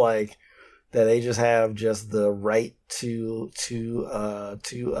just feel like that they just have just the right to do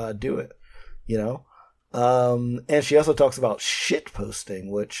it, you know. And she also talks about shit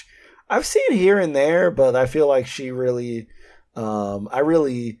posting, which I've seen here and there, but I feel like she really, I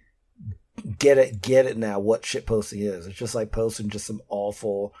really get it now what shit posting is. It's just like posting just some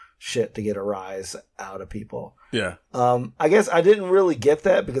awful shit to get a rise out of people. Yeah. I guess I didn't really get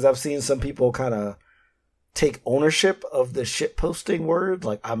that because I've seen some people kind of take ownership of the shit posting word.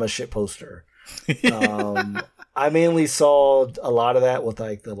 Like, I'm a shit poster. I mainly saw a lot of that with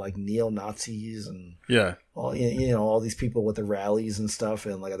like the like neo-Nazis and all, you know, all these people with the rallies and stuff,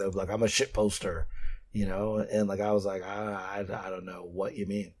 and like they were like, I'm a shit poster, you know, and like I was like, I don't know what you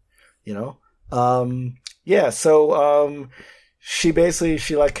mean, you know. So she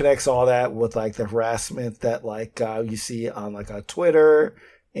like connects all that with like the harassment that like you see on like a Twitter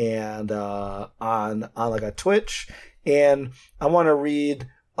and on like a Twitch, and I want to read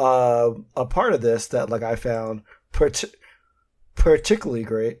a part of this that like I found particularly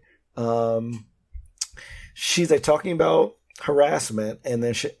great. She's like talking about harassment, and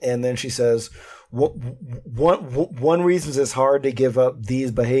then she says one reason it's hard to give up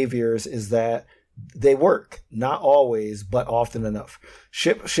these behaviors is that they work, not always, but often enough.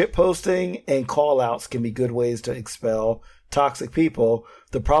 Shit posting and call outs can be good ways to expel toxic people.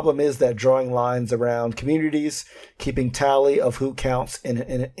 The problem is that drawing lines around communities, keeping tally of who counts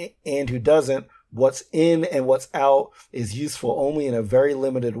and who doesn't, what's in and what's out, is useful only in a very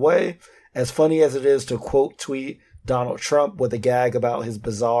limited way. As funny as it is to quote tweet Donald Trump with a gag about his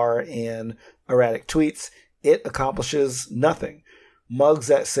bizarre and erratic tweets, it accomplishes nothing. Mugs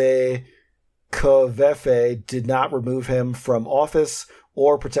that say Covfefe did not remove him from office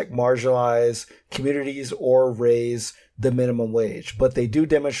or protect marginalized communities or raise the minimum wage, but they do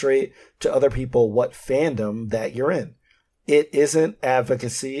demonstrate to other people what fandom that you're in. It isn't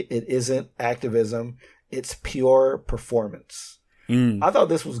advocacy. It isn't activism. It's pure performance. I thought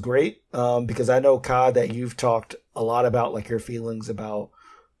this was great because I know, Ka, that you've talked a lot about like your feelings about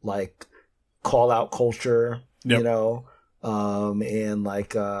like call out culture, you know, and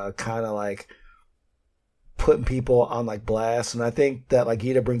like kind of like putting people on like blast. And I think that like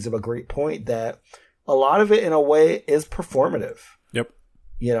Gita brings up a great point that a lot of it in a way is performative. Yep.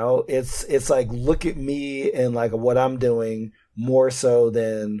 You know, it's like, look at me and like what I'm doing more so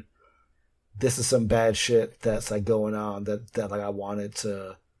than this is some bad shit that's like going on that like I wanted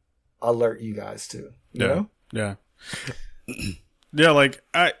to alert you guys to. You know? Yeah. Yeah. Like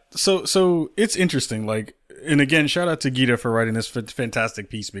so it's interesting. Like, and again, shout out to Gita for writing this fantastic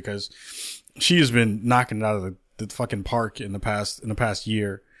piece because she has been knocking it out of the fucking park in the past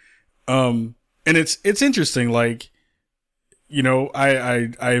year. And it's interesting. Like, you know, I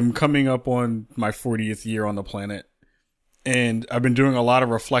am coming up on my 40th year on the planet, and I've been doing a lot of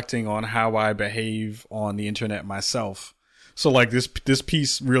reflecting on how I behave on the internet myself. So like this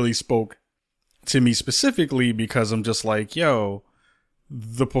piece really spoke to me specifically because I'm just like, yo,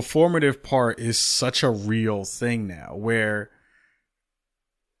 the performative part is such a real thing now, where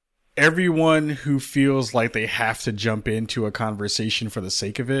everyone who feels like they have to jump into a conversation for the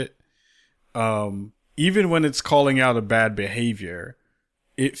sake of it, even when it's calling out a bad behavior,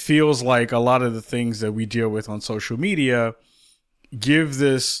 it feels like a lot of the things that we deal with on social media give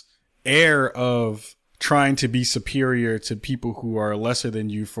this air of trying to be superior to people who are lesser than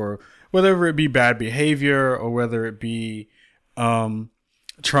you for whether it be bad behavior or whether it be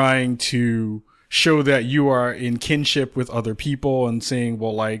trying to show that you are in kinship with other people and saying,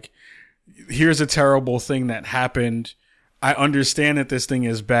 well, like, here's a terrible thing that happened. I understand that this thing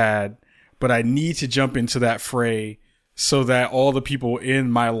is bad, but I need to jump into that fray so that all the people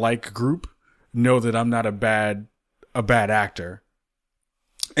in my like group know that I'm not a bad actor.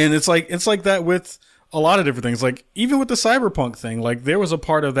 And it's like that with a lot of different things. Like even with the cyberpunk thing, like there was a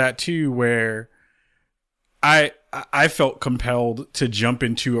part of that too where I felt compelled to jump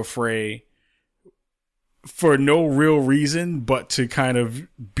into a fray for no real reason, but to kind of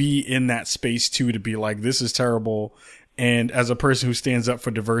be in that space too, to be like, this is terrible. And as a person who stands up for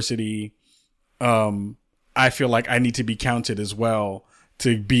diversity, I feel like I need to be counted as well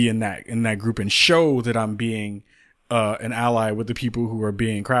to be in that group and show that I'm being an ally with the people who are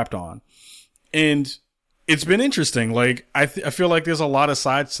being crapped on. And it's been interesting. Like I feel like there's a lot of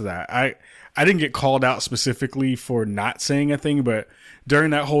sides to that. I didn't get called out specifically for not saying a thing, but during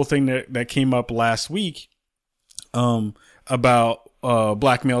that whole thing that came up last week, about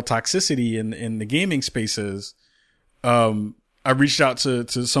black male toxicity in the gaming spaces, I reached out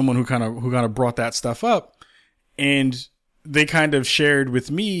to someone who kind of brought that stuff up, and they kind of shared with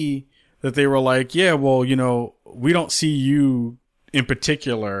me that they were like, yeah, well, you know, we don't see you in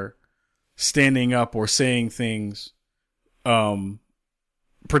particular standing up or saying things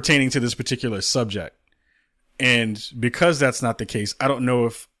pertaining to this particular subject. And because that's not the case, I don't know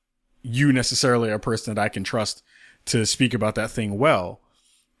if you necessarily are a person that I can trust to speak about that thing well.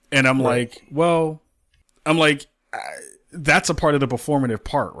 And I'm like, well, that's a part of the performative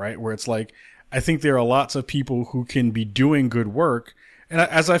part, right? Where it's like, I think there are lots of people who can be doing good work. And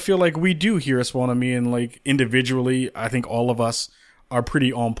as I feel like we do here at Spawn Me, and like individually, I think all of us are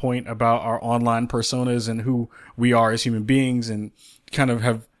pretty on point about our online personas and who we are as human beings, and kind of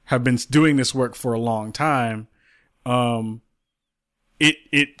have been doing this work for a long time.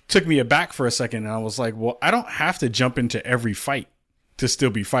 It took me aback for a second, and I was like, well, I don't have to jump into every fight to still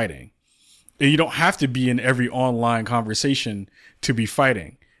be fighting. You don't have to be in every online conversation to be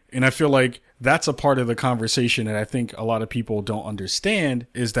fighting. And I feel like that's a part of the conversation that I think a lot of people don't understand,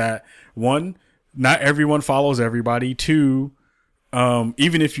 is that, one, not everyone follows everybody. Two,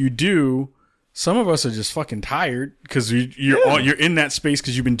 even if you do, some of us are just fucking tired because you're in that space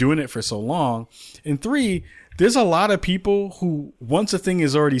because you've been doing it for so long. And three, there's a lot of people who, once a thing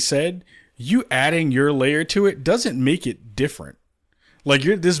is already said, you adding your layer to it doesn't make it different. Like,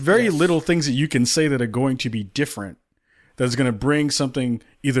 there's very little things that you can say that are going to be different, that's going to bring something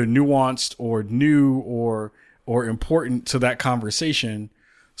either nuanced or new or important to that conversation.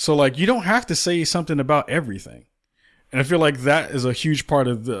 So like, you don't have to say something about everything. And I feel like that is a huge part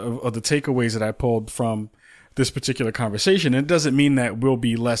of the takeaways that I pulled from this particular conversation. It doesn't mean that we'll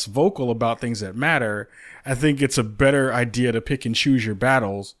be less vocal about things that matter. I think it's a better idea to pick and choose your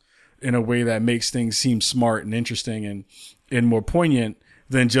battles in a way that makes things seem smart and interesting and more poignant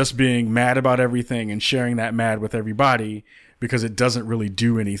than just being mad about everything and sharing that mad with everybody, because it doesn't really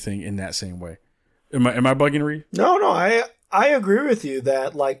do anything in that same way. Am I bugging, Reed? No, I agree with you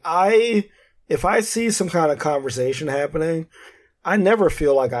that, like, if I see some kind of conversation happening, I never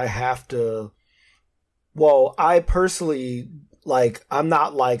feel like I have to. Well, I personally, like, I'm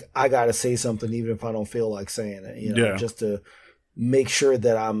not like, I got to say something even if I don't feel like saying it, you know, just to make sure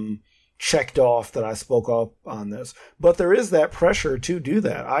that I'm checked off that I spoke up on this. But there is that pressure to do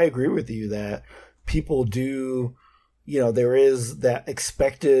that. I agree with you that people do, you know, there is that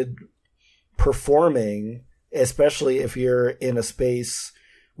expected performing, especially if you're in a space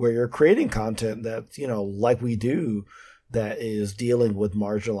where you're creating content that, you know, like we do, that is dealing with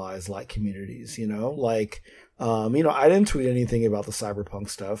marginalized like communities, you know, like, you know, I didn't tweet anything about the cyberpunk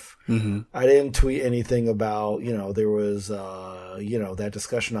stuff. Mm-hmm. I didn't tweet anything about, you know, there was, you know, that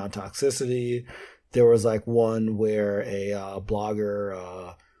discussion on toxicity. There was like one where a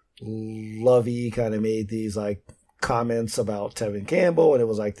blogger, Lovey, kind of made these like comments about Tevin Campbell, and it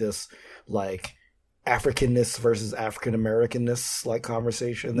was like this like Africanness versus African Americanness like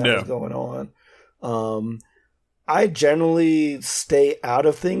conversation that was going on. I generally stay out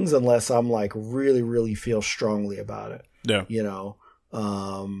of things unless I'm like really, really feel strongly about it. Yeah. You know?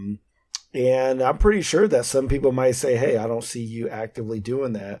 And I'm pretty sure that some people might say, hey, I don't see you actively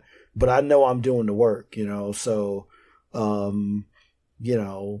doing that, but I know I'm doing the work, you know? So, you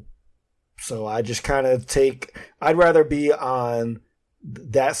know, so I just kind of I'd rather be on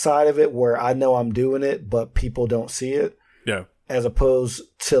that side of it where I know I'm doing it, but people don't see it. Yeah. As opposed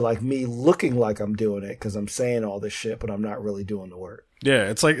to like me looking like I'm doing it because I'm saying all this shit, but I'm not really doing the work. Yeah,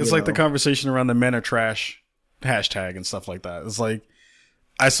 it's like the conversation around the men are trash hashtag and stuff like that. It's like,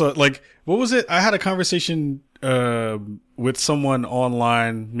 I saw, like, what was it? I had a conversation with someone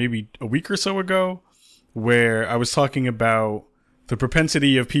online maybe a week or so ago where I was talking about the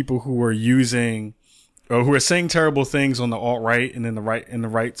propensity of people who were using or who are saying terrible things on the alt-right and in the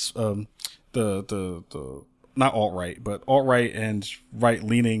rights, the not alt-right, but alt-right and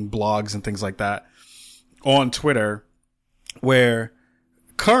right-leaning blogs and things like that on Twitter, where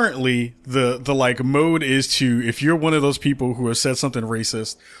currently the like mode is to, if you're one of those people who have said something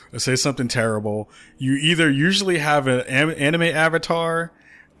racist or say something terrible, you either usually have an anime avatar,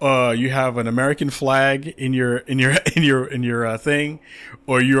 you have an American flag in your thing,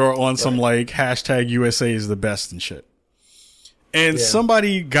 or you're on some like hashtag USA is the best and shit. And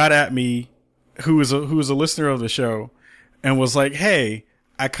somebody got at me who was a listener of the show and was like, hey,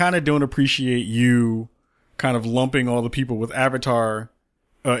 I kind of don't appreciate you kind of lumping all the people with anime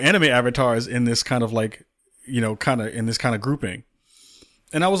avatars in this kind of like, you know, kind of in this kind of grouping.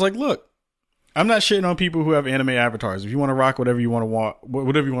 And I was like, look, I'm not shitting on people who have anime avatars. If you want to rock whatever you want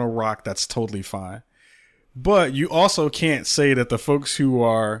to rock, that's totally fine. But you also can't say that the folks who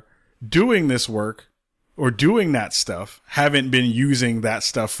are doing this work or doing that stuff haven't been using that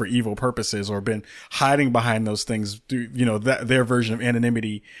stuff for evil purposes or been hiding behind those things, their version of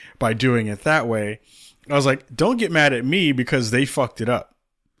anonymity by doing it that way. I was like, don't get mad at me because they fucked it up.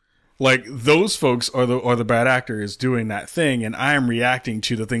 Like, those folks are the bad actors doing that thing, and I am reacting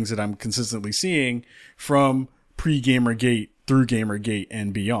to the things that I'm consistently seeing from pre-Gamergate through Gamergate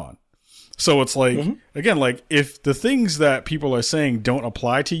and beyond. So it's like, again, like, if the things that people are saying don't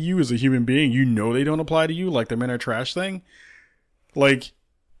apply to you as a human being, they don't apply to you, like the men are trash thing, like,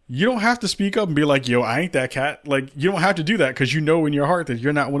 you don't have to speak up and be like, yo, I ain't that cat. Like, you don't have to do that because you know in your heart that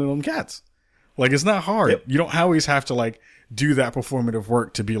you're not one of them cats. Like, it's not hard. Yep. You don't always have to, like, do that performative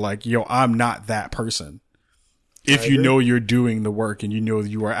work to be like, yo, I'm not that person. If you know you're doing the work and you know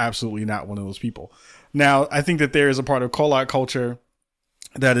you are absolutely not one of those people. Now, I think that there is a part of call-out culture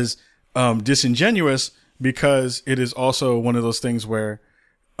that is disingenuous because it is also one of those things where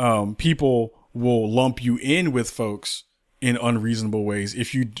people will lump you in with folks in unreasonable ways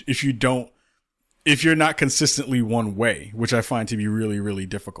if you're not consistently one way, which I find to be really, really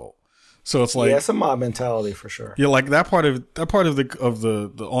difficult. So it's like, yeah, it's a mob mentality for sure. Yeah, like that part of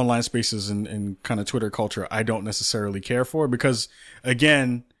the online spaces and kind of Twitter culture, I don't necessarily care for because,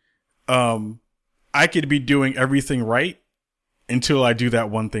 again, I could be doing everything right until I do that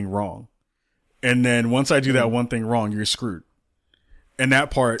one thing wrong, and then once I do that one thing wrong, you're screwed. And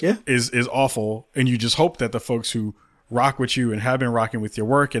that part is awful. And you just hope that the folks who rock with you and have been rocking with your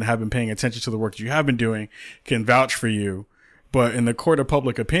work and have been paying attention to the work that you have been doing can vouch for you. But in the court of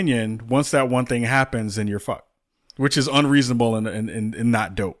public opinion, once that one thing happens, then you're fucked, which is unreasonable and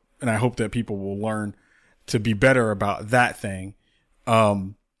not dope. And I hope that people will learn to be better about that thing.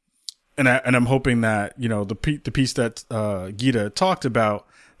 And I'm hoping that, the piece that Gita talked about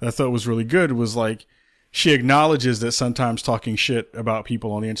that I thought was really good was like, she acknowledges that sometimes talking shit about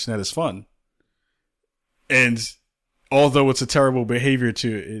people on the internet is fun. And although it's a terrible behavior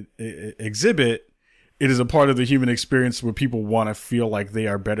to exhibit, it is a part of the human experience where people want to feel like they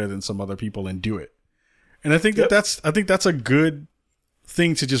are better than some other people and do it. And I think that's a good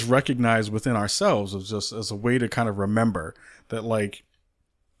thing to just recognize within ourselves as a way to kind of remember that, like,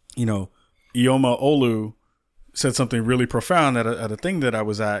 Ioma Olu said something really profound at a thing that I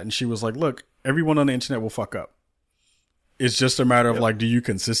was at. And she was like, look, everyone on the internet will fuck up. It's just a matter of like, do you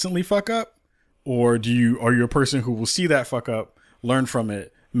consistently fuck up? Or are you a person who will see that fuck up, learn from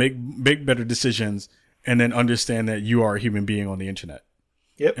it, make better decisions, and then understand that you are a human being on the internet.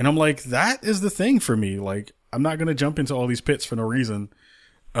 Yep. And I'm like, that is the thing for me. Like, I'm not going to jump into all these pits for no reason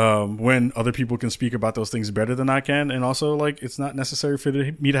when other people can speak about those things better than I can. And also, like, it's not necessary for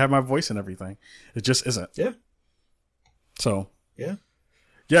me to have my voice and everything. It just isn't. Yeah. So. Yeah.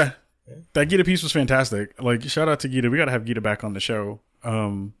 Yeah. That Gita piece was fantastic. Like, shout out to Gita. We got to have Gita back on the show.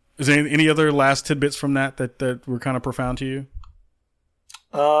 Is there any other last tidbits from that were kind of profound to you?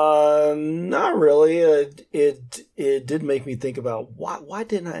 Not really. It did make me think about why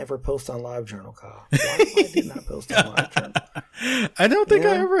didn't I ever post on LiveJournal, Kyle? Why didn't I post on LiveJournal? I don't think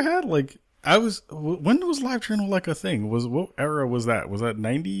I ever had, like, when was LiveJournal like a thing? What era was that? Was that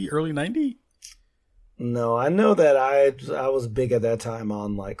 90, early 90? No, I know that I was big at that time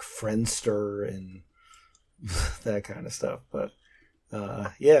on like Friendster and that kind of stuff, but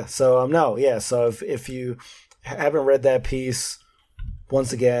So if you haven't read that piece,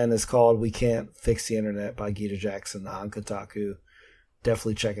 once again, it's called "We Can't Fix the Internet" by Gita Jackson on Kotaku.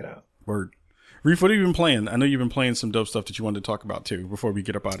 Definitely check it out. Word. Reef, what have you been playing? I know you've been playing some dope stuff that you wanted to talk about too before we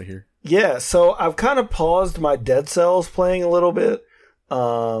get up out of here. Yeah, so I've kind of paused my Dead Cells playing a little bit.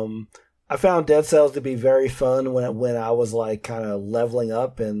 I found Dead Cells to be very fun when I was like kind of leveling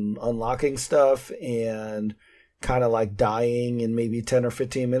up and unlocking stuff and kind of like dying in maybe 10 or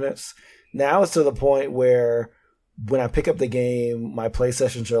 15 minutes. Now it's to the point where when I pick up the game, my play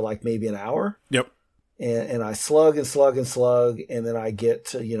sessions are like maybe an hour. Yep. And I slug and slug and slug, and then I get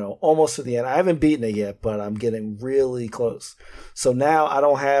to, almost to the end. I haven't beaten it yet, but I'm getting really close. So now I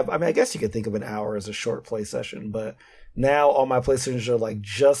don't have, I guess you could think of an hour as a short play session, but now all my play sessions are like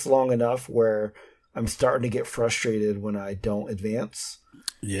just long enough where I'm starting to get frustrated when I don't advance.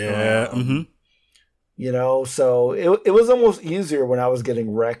 Yeah. So it was almost easier when I was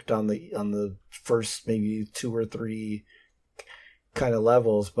getting wrecked on the first maybe 2 or 3 kind of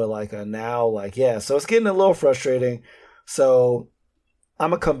levels, but so it's getting a little frustrating. So I'm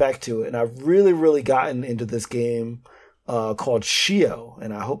gonna come back to it, and I've really, really gotten into this game called Shiho,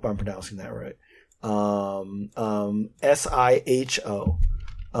 and I hope I'm pronouncing that right. Siho.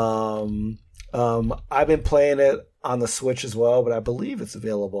 I've been playing it on the Switch as well, but I believe it's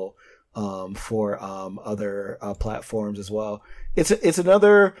available for other platforms as well. It's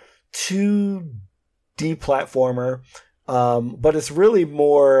another 2D platformer, but it's really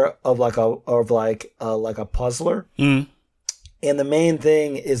more of like a puzzler. Mm. And the main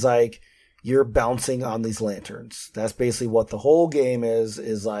thing is like you're bouncing on these lanterns. That's basically what the whole game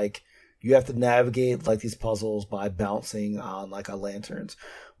is like. You have to navigate like these puzzles by bouncing on like a lanterns.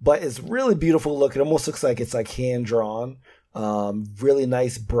 But it's really beautiful look. It almost looks like it's like hand drawn. Really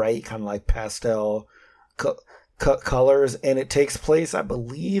nice, bright, kind of like pastel colors. And it takes place, I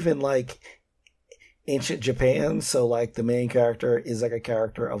believe, in like ancient Japan. So like the main character is like a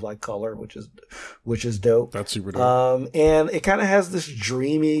character of like color, which is dope. That's super dope. And it kind of has this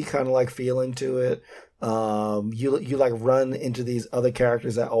dreamy kind of like feeling to it. You like run into these other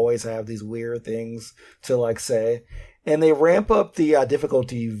characters that always have these weird things to like say, and they ramp up the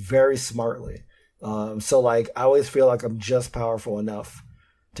difficulty very smartly. So like I always feel like I'm just powerful enough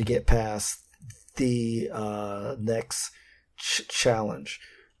to get past the next challenge.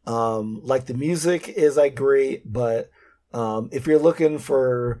 Like the music is like great, but if you're looking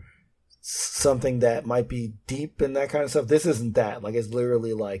for something that might be deep and that kind of stuff, this isn't that. Like it's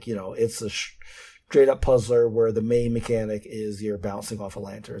literally like, it's a straight up puzzler where the main mechanic is you're bouncing off of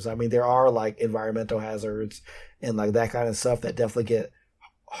lanterns. I mean, there are like environmental hazards and like that kind of stuff that definitely get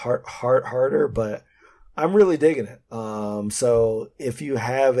harder, but I'm really digging it. So if you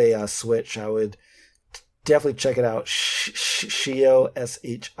have a Switch, I would definitely check it out. Shio,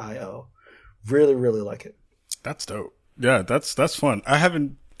 Shio. Really, really like it. That's dope. Yeah, that's fun. I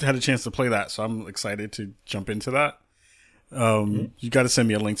haven't had a chance to play that, so I'm excited to jump into that. You got to send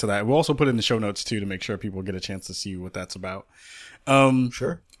me a link to that. We'll also put it in the show notes too to make sure people get a chance to see what that's about.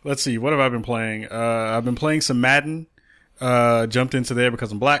 Sure. Let's see. What have I been playing? I've been playing some Madden. Jumped into there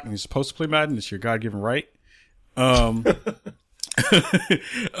because I'm black and you're supposed to play Madden. It's your God-given right. So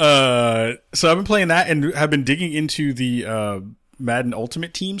I've been playing that and have been digging into the Madden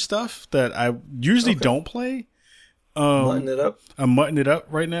Ultimate Team stuff that I usually don't play. Mutton it up. I'm mutting it up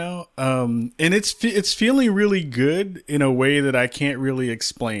right now. And it's feeling really good in a way that I can't really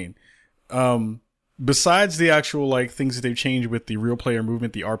explain. Besides the actual like things that they've changed with the real player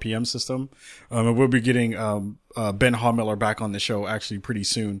movement, the RPM system, and we'll be getting Ben Hallmiller back on the show actually pretty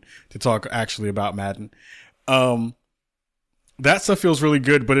soon to talk actually about Madden. That stuff feels really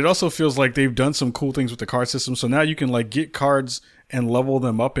good, but it also feels like they've done some cool things with the card system. So now you can like get cards and level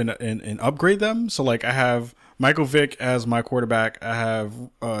them up and upgrade them. So like I have Michael Vick as my quarterback. I have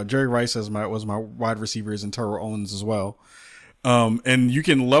Jerry Rice as my wide receivers and Terrell Owens as well. And you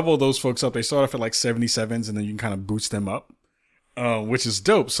can level those folks up. They start off at like 77s and then you can kind of boost them up, which is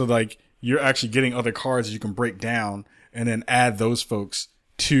dope. So like you're actually getting other cards you can break down and then add those folks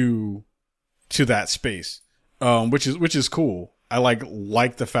to that space. Which is cool. I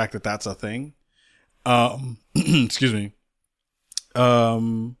like the fact that that's a thing. Excuse me.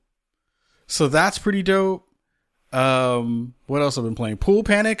 So that's pretty dope. What else have I been playing? Pool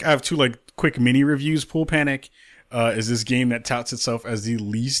Panic. I have two like quick mini reviews. Pool Panic is this game that touts itself as the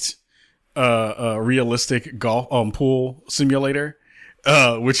least realistic golf pool simulator,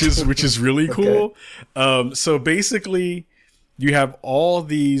 which is really cool. Okay. So basically, you have all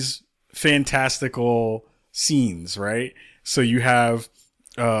these fantastical scenes, right? So you have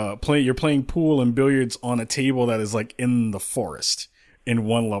you're playing pool and billiards on a table that is like in the forest in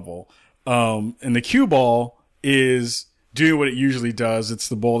one level. And the cue ball is doing what it usually does. It's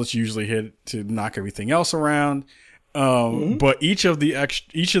the ball that's usually hit to knock everything else around. But each of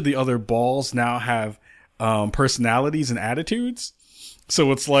the other balls now have personalities and attitudes.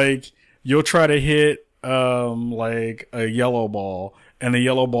 So it's like you'll try to hit like a yellow ball, and the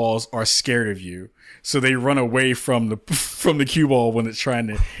yellow balls are scared of you, so they run away from the cue ball when it's trying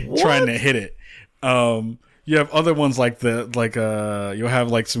to hit it. You have other ones like you'll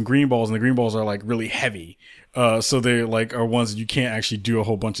have like some green balls, and the green balls are like really heavy. So they like are ones that you can't actually do a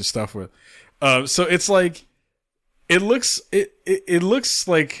whole bunch of stuff with. So it's like it looks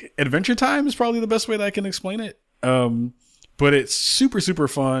like Adventure Time is probably the best way that I can explain it. But it's super, super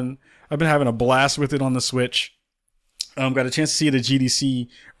fun. I've been having a blast with it on the Switch. Got a chance to see it at GDC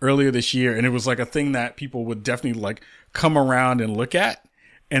earlier this year, and it was like a thing that people would definitely like come around and look at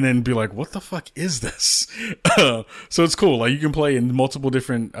and then be like, what the fuck is this? So it's cool. Like you can play in multiple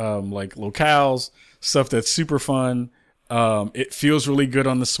different like locales, stuff that's super fun. It feels really good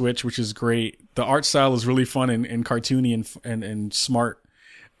on the Switch, which is great. The art style is really fun and cartoony and smart.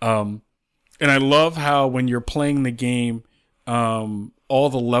 And I love how when you're playing the game, all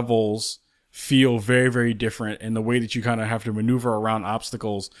the levels feel very, very different, and the way that you kind of have to maneuver around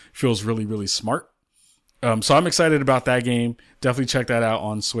obstacles feels really, really smart. So I'm excited about that game. Definitely check that out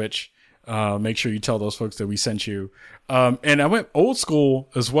on Switch. make sure you tell those folks that we sent you. And I went old school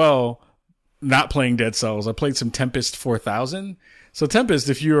as well, not playing Dead Cells. I played some Tempest 4000. So Tempest,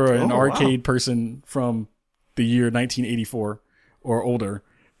 if you're an arcade person from the year 1984 or older,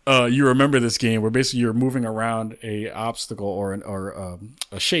 you remember this game where basically you're moving around a obstacle or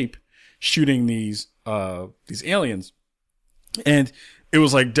a shape, shooting these aliens. And it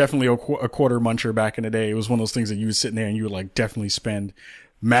was like definitely a quarter muncher back in the day. It was one of those things that you would sit in there and you would like definitely spend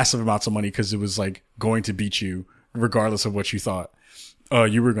massive amounts of money because it was like going to beat you regardless of what you thought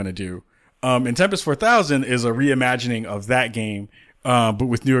you were going to do. And Tempest 4000 is a reimagining of that game, but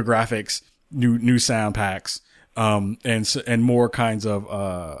with newer graphics, new sound packs, and more kinds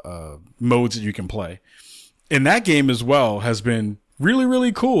of modes that you can play. And that game as well has been really,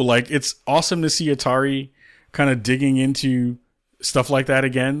 really cool. Like, it's awesome to see Atari kind of digging into stuff like that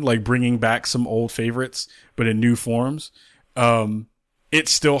again, like bringing back some old favorites, but in new forms.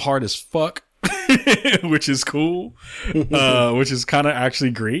 It's still hard as fuck, which is cool, which is kind of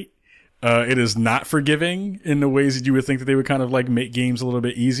actually great. It is not forgiving in the ways that you would think that they would kind of like make games a little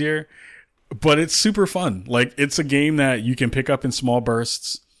bit easier, but it's super fun. Like, it's a game that you can pick up in small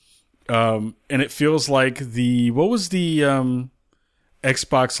bursts. And it feels like what was the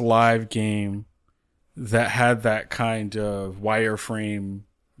Xbox Live game that had that kind of wireframe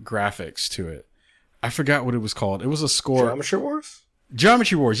graphics to it? I forgot what it was called. It was a score.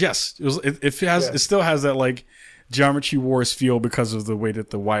 Geometry Wars, yes. It still has that like Geometry Wars feel because of the way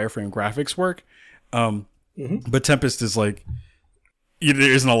that the wireframe graphics work. But Tempest is like, there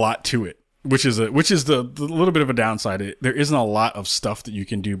isn't a lot to it, which is the little bit of a downside. There isn't a lot of stuff that you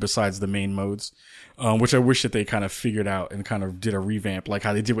can do besides the main modes, which I wish that they kind of figured out and kind of did a revamp, like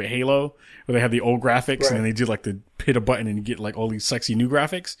how they did with Halo, where they had the old graphics and then they did like the hit a button and you get like all these sexy new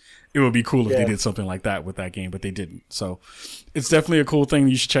graphics. It would be cool if they did something like that with that game, but they didn't. So it's definitely a cool thing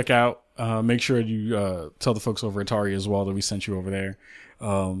you should check out. Make sure you tell the folks over at Atari as well that we sent you over there.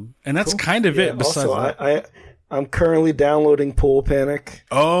 And that's kind of it. Besides also, I'm currently downloading Pool Panic.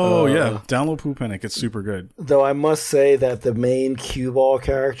 Download Pool Panic. It's super good. Though I must say that the main cue ball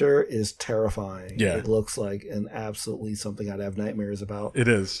character is terrifying. Yeah. It looks like absolutely something I'd have nightmares about. It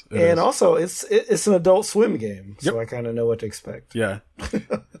is. Also, it's an Adult Swim game, so I kind of know what to expect. Yeah.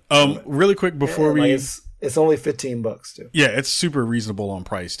 Really quick before it's only $15 too. Yeah, it's super reasonable on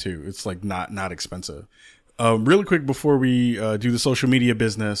price too. It's like not expensive. Really quick before we do the social media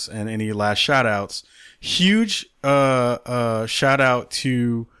business and any last shout outs. Huge shout out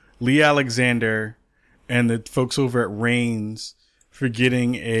to Lee Alexander and the folks over at Reigns for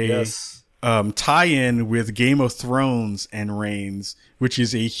getting a tie-in with Game of Thrones and Reigns, which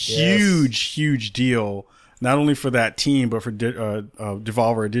is a huge deal, not only for that team but for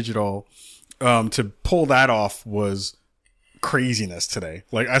Devolver Digital. To pull that off was craziness today.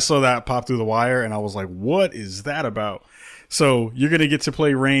 Like, I saw that pop through the wire and I was like, what is that about? So you're going to get to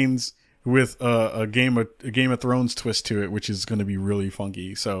play Reigns with a Game of Thrones twist to it, which is going to be really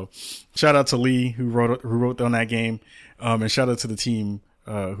funky. So shout out to Lee who wrote on that game, and shout out to the team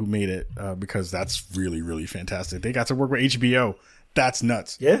who made it, because that's really, really fantastic. They got to work with HBO. That's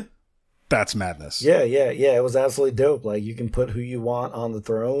nuts. Yeah. That's madness. Yeah. It was absolutely dope. Like, you can put who you want on the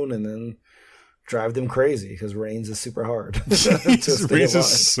throne and then drive them crazy, because Reigns is super hard. Reigns is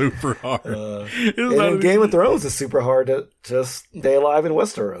super hard. And in Game of Thrones is super hard to stay alive in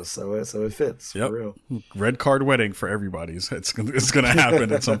Westeros, so it fits. Yep. For real. Red card wedding for everybody. It's going to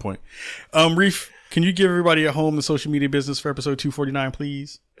happen at some point. Reef, can you give everybody at home the social media business for episode 249,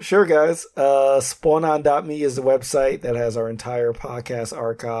 please? Sure, guys. Spawnon.me is the website that has our entire podcast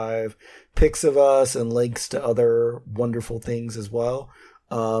archive, pics of us, and links to other wonderful things as well.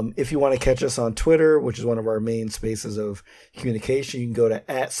 If you want to catch us on Twitter, which is one of our main spaces of communication, you can go to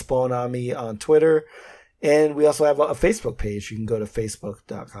 @SpawnOnMe on Twitter. And we also have a Facebook page. You can go to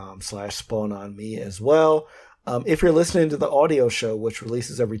facebook.com/SpawnOnMe as well. If you're listening to the audio show, which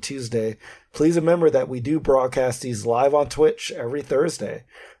releases every Tuesday, please remember that we do broadcast these live on Twitch every Thursday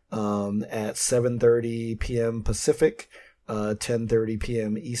at 7:30 p.m. Pacific, 10:30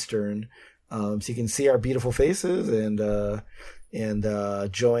 p.m. Eastern. So you can see our beautiful faces and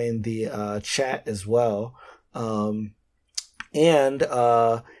join the chat as well.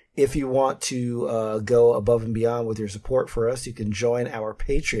 If you want to go above and beyond with your support for us, you can join our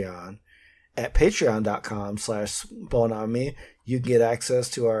Patreon at patreon.com/SpawnOnMe. You can get access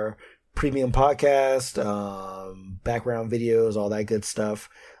to our premium podcast, background videos, all that good stuff.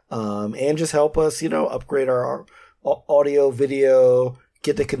 And just help us, upgrade our audio, video,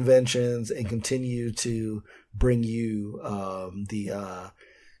 get to conventions, and continue to bring you the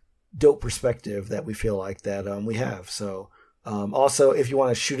dope perspective that we feel like that we have. So Also, if you want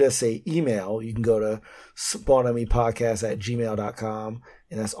to shoot us an email, you can go to spawnemepodcast@gmail.com,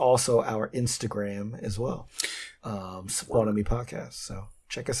 and that's also our Instagram as well, spawnemepodcast. So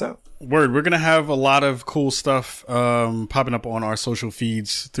check us out. Word. We're going to have a lot of cool stuff popping up on our social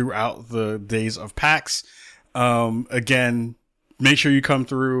feeds throughout the days of PAX. Again, make sure you come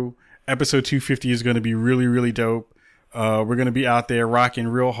through. Episode 250 is going to be really, really dope. We're going to be out there rocking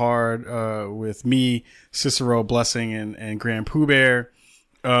real hard with me, Cicero, Blessing, and Grand Pooh Bear.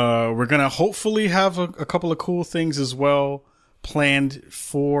 We're going to hopefully have a couple of cool things as well planned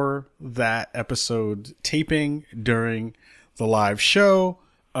for that episode taping during the live show.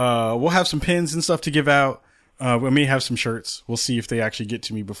 We'll have some pins and stuff to give out. We may have some shirts. We'll see if they actually get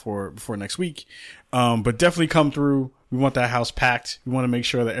to me before next week. But definitely come through. We want that house packed. We want to make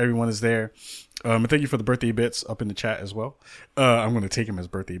sure that everyone is there. And thank you for the birthday bits up in the chat as well. I'm going to take them as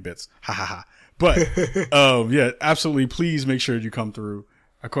birthday bits. Ha ha ha. But, yeah, absolutely. Please make sure you come through.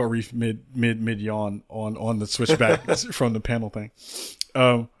 I caught Reef mid yawn on the switchback from the panel thing.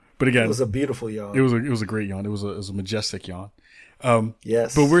 But again, it was a beautiful yawn. It was a great yawn. It was a majestic yawn.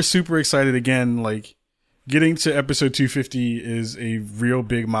 Yes. But we're super excited again. Like, getting to episode 250 is a real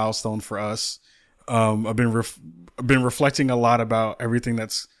big milestone for us. I've been reflecting a lot about everything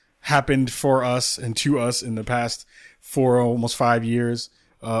that's happened for us and to us in the past almost 5 years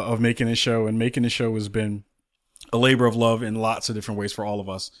of making a show, and making the show has been a labor of love in lots of different ways for all of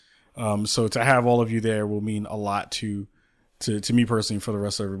us. So to have all of you there will mean a lot to me personally, for the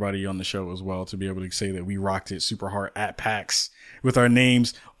rest of everybody on the show as well, to be able to say that we rocked it super hard at PAX with our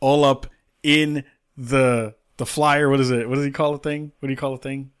names all up in the flyer. What is it? What does he call a thing? What do you call a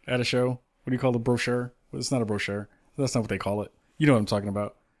thing at a show? What do you call the brochure? It's not a brochure. That's not what they call it. You know what I'm talking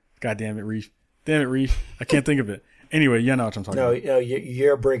about. God damn it, Reef. Damn it, Reef. I can't think of it. Anyway, you know what I'm talking about. No,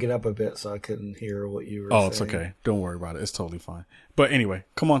 you're breaking up a bit, so I couldn't hear what you were saying. Oh, it's okay. Don't worry about it. It's totally fine. But anyway,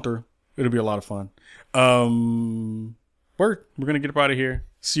 come on through. It'll be a lot of fun. We're going to get up out of here.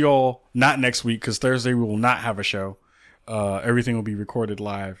 See y'all not next week, because Thursday we will not have a show. Everything will be recorded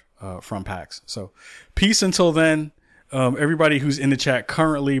live from PAX. So peace until then. Everybody who's in the chat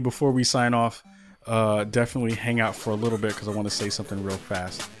currently, before we sign off, definitely hang out for a little bit, because I want to say something real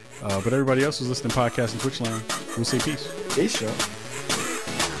fast. But everybody else who's listening to podcast and Twitch land, we'll say peace. Peace, y'all.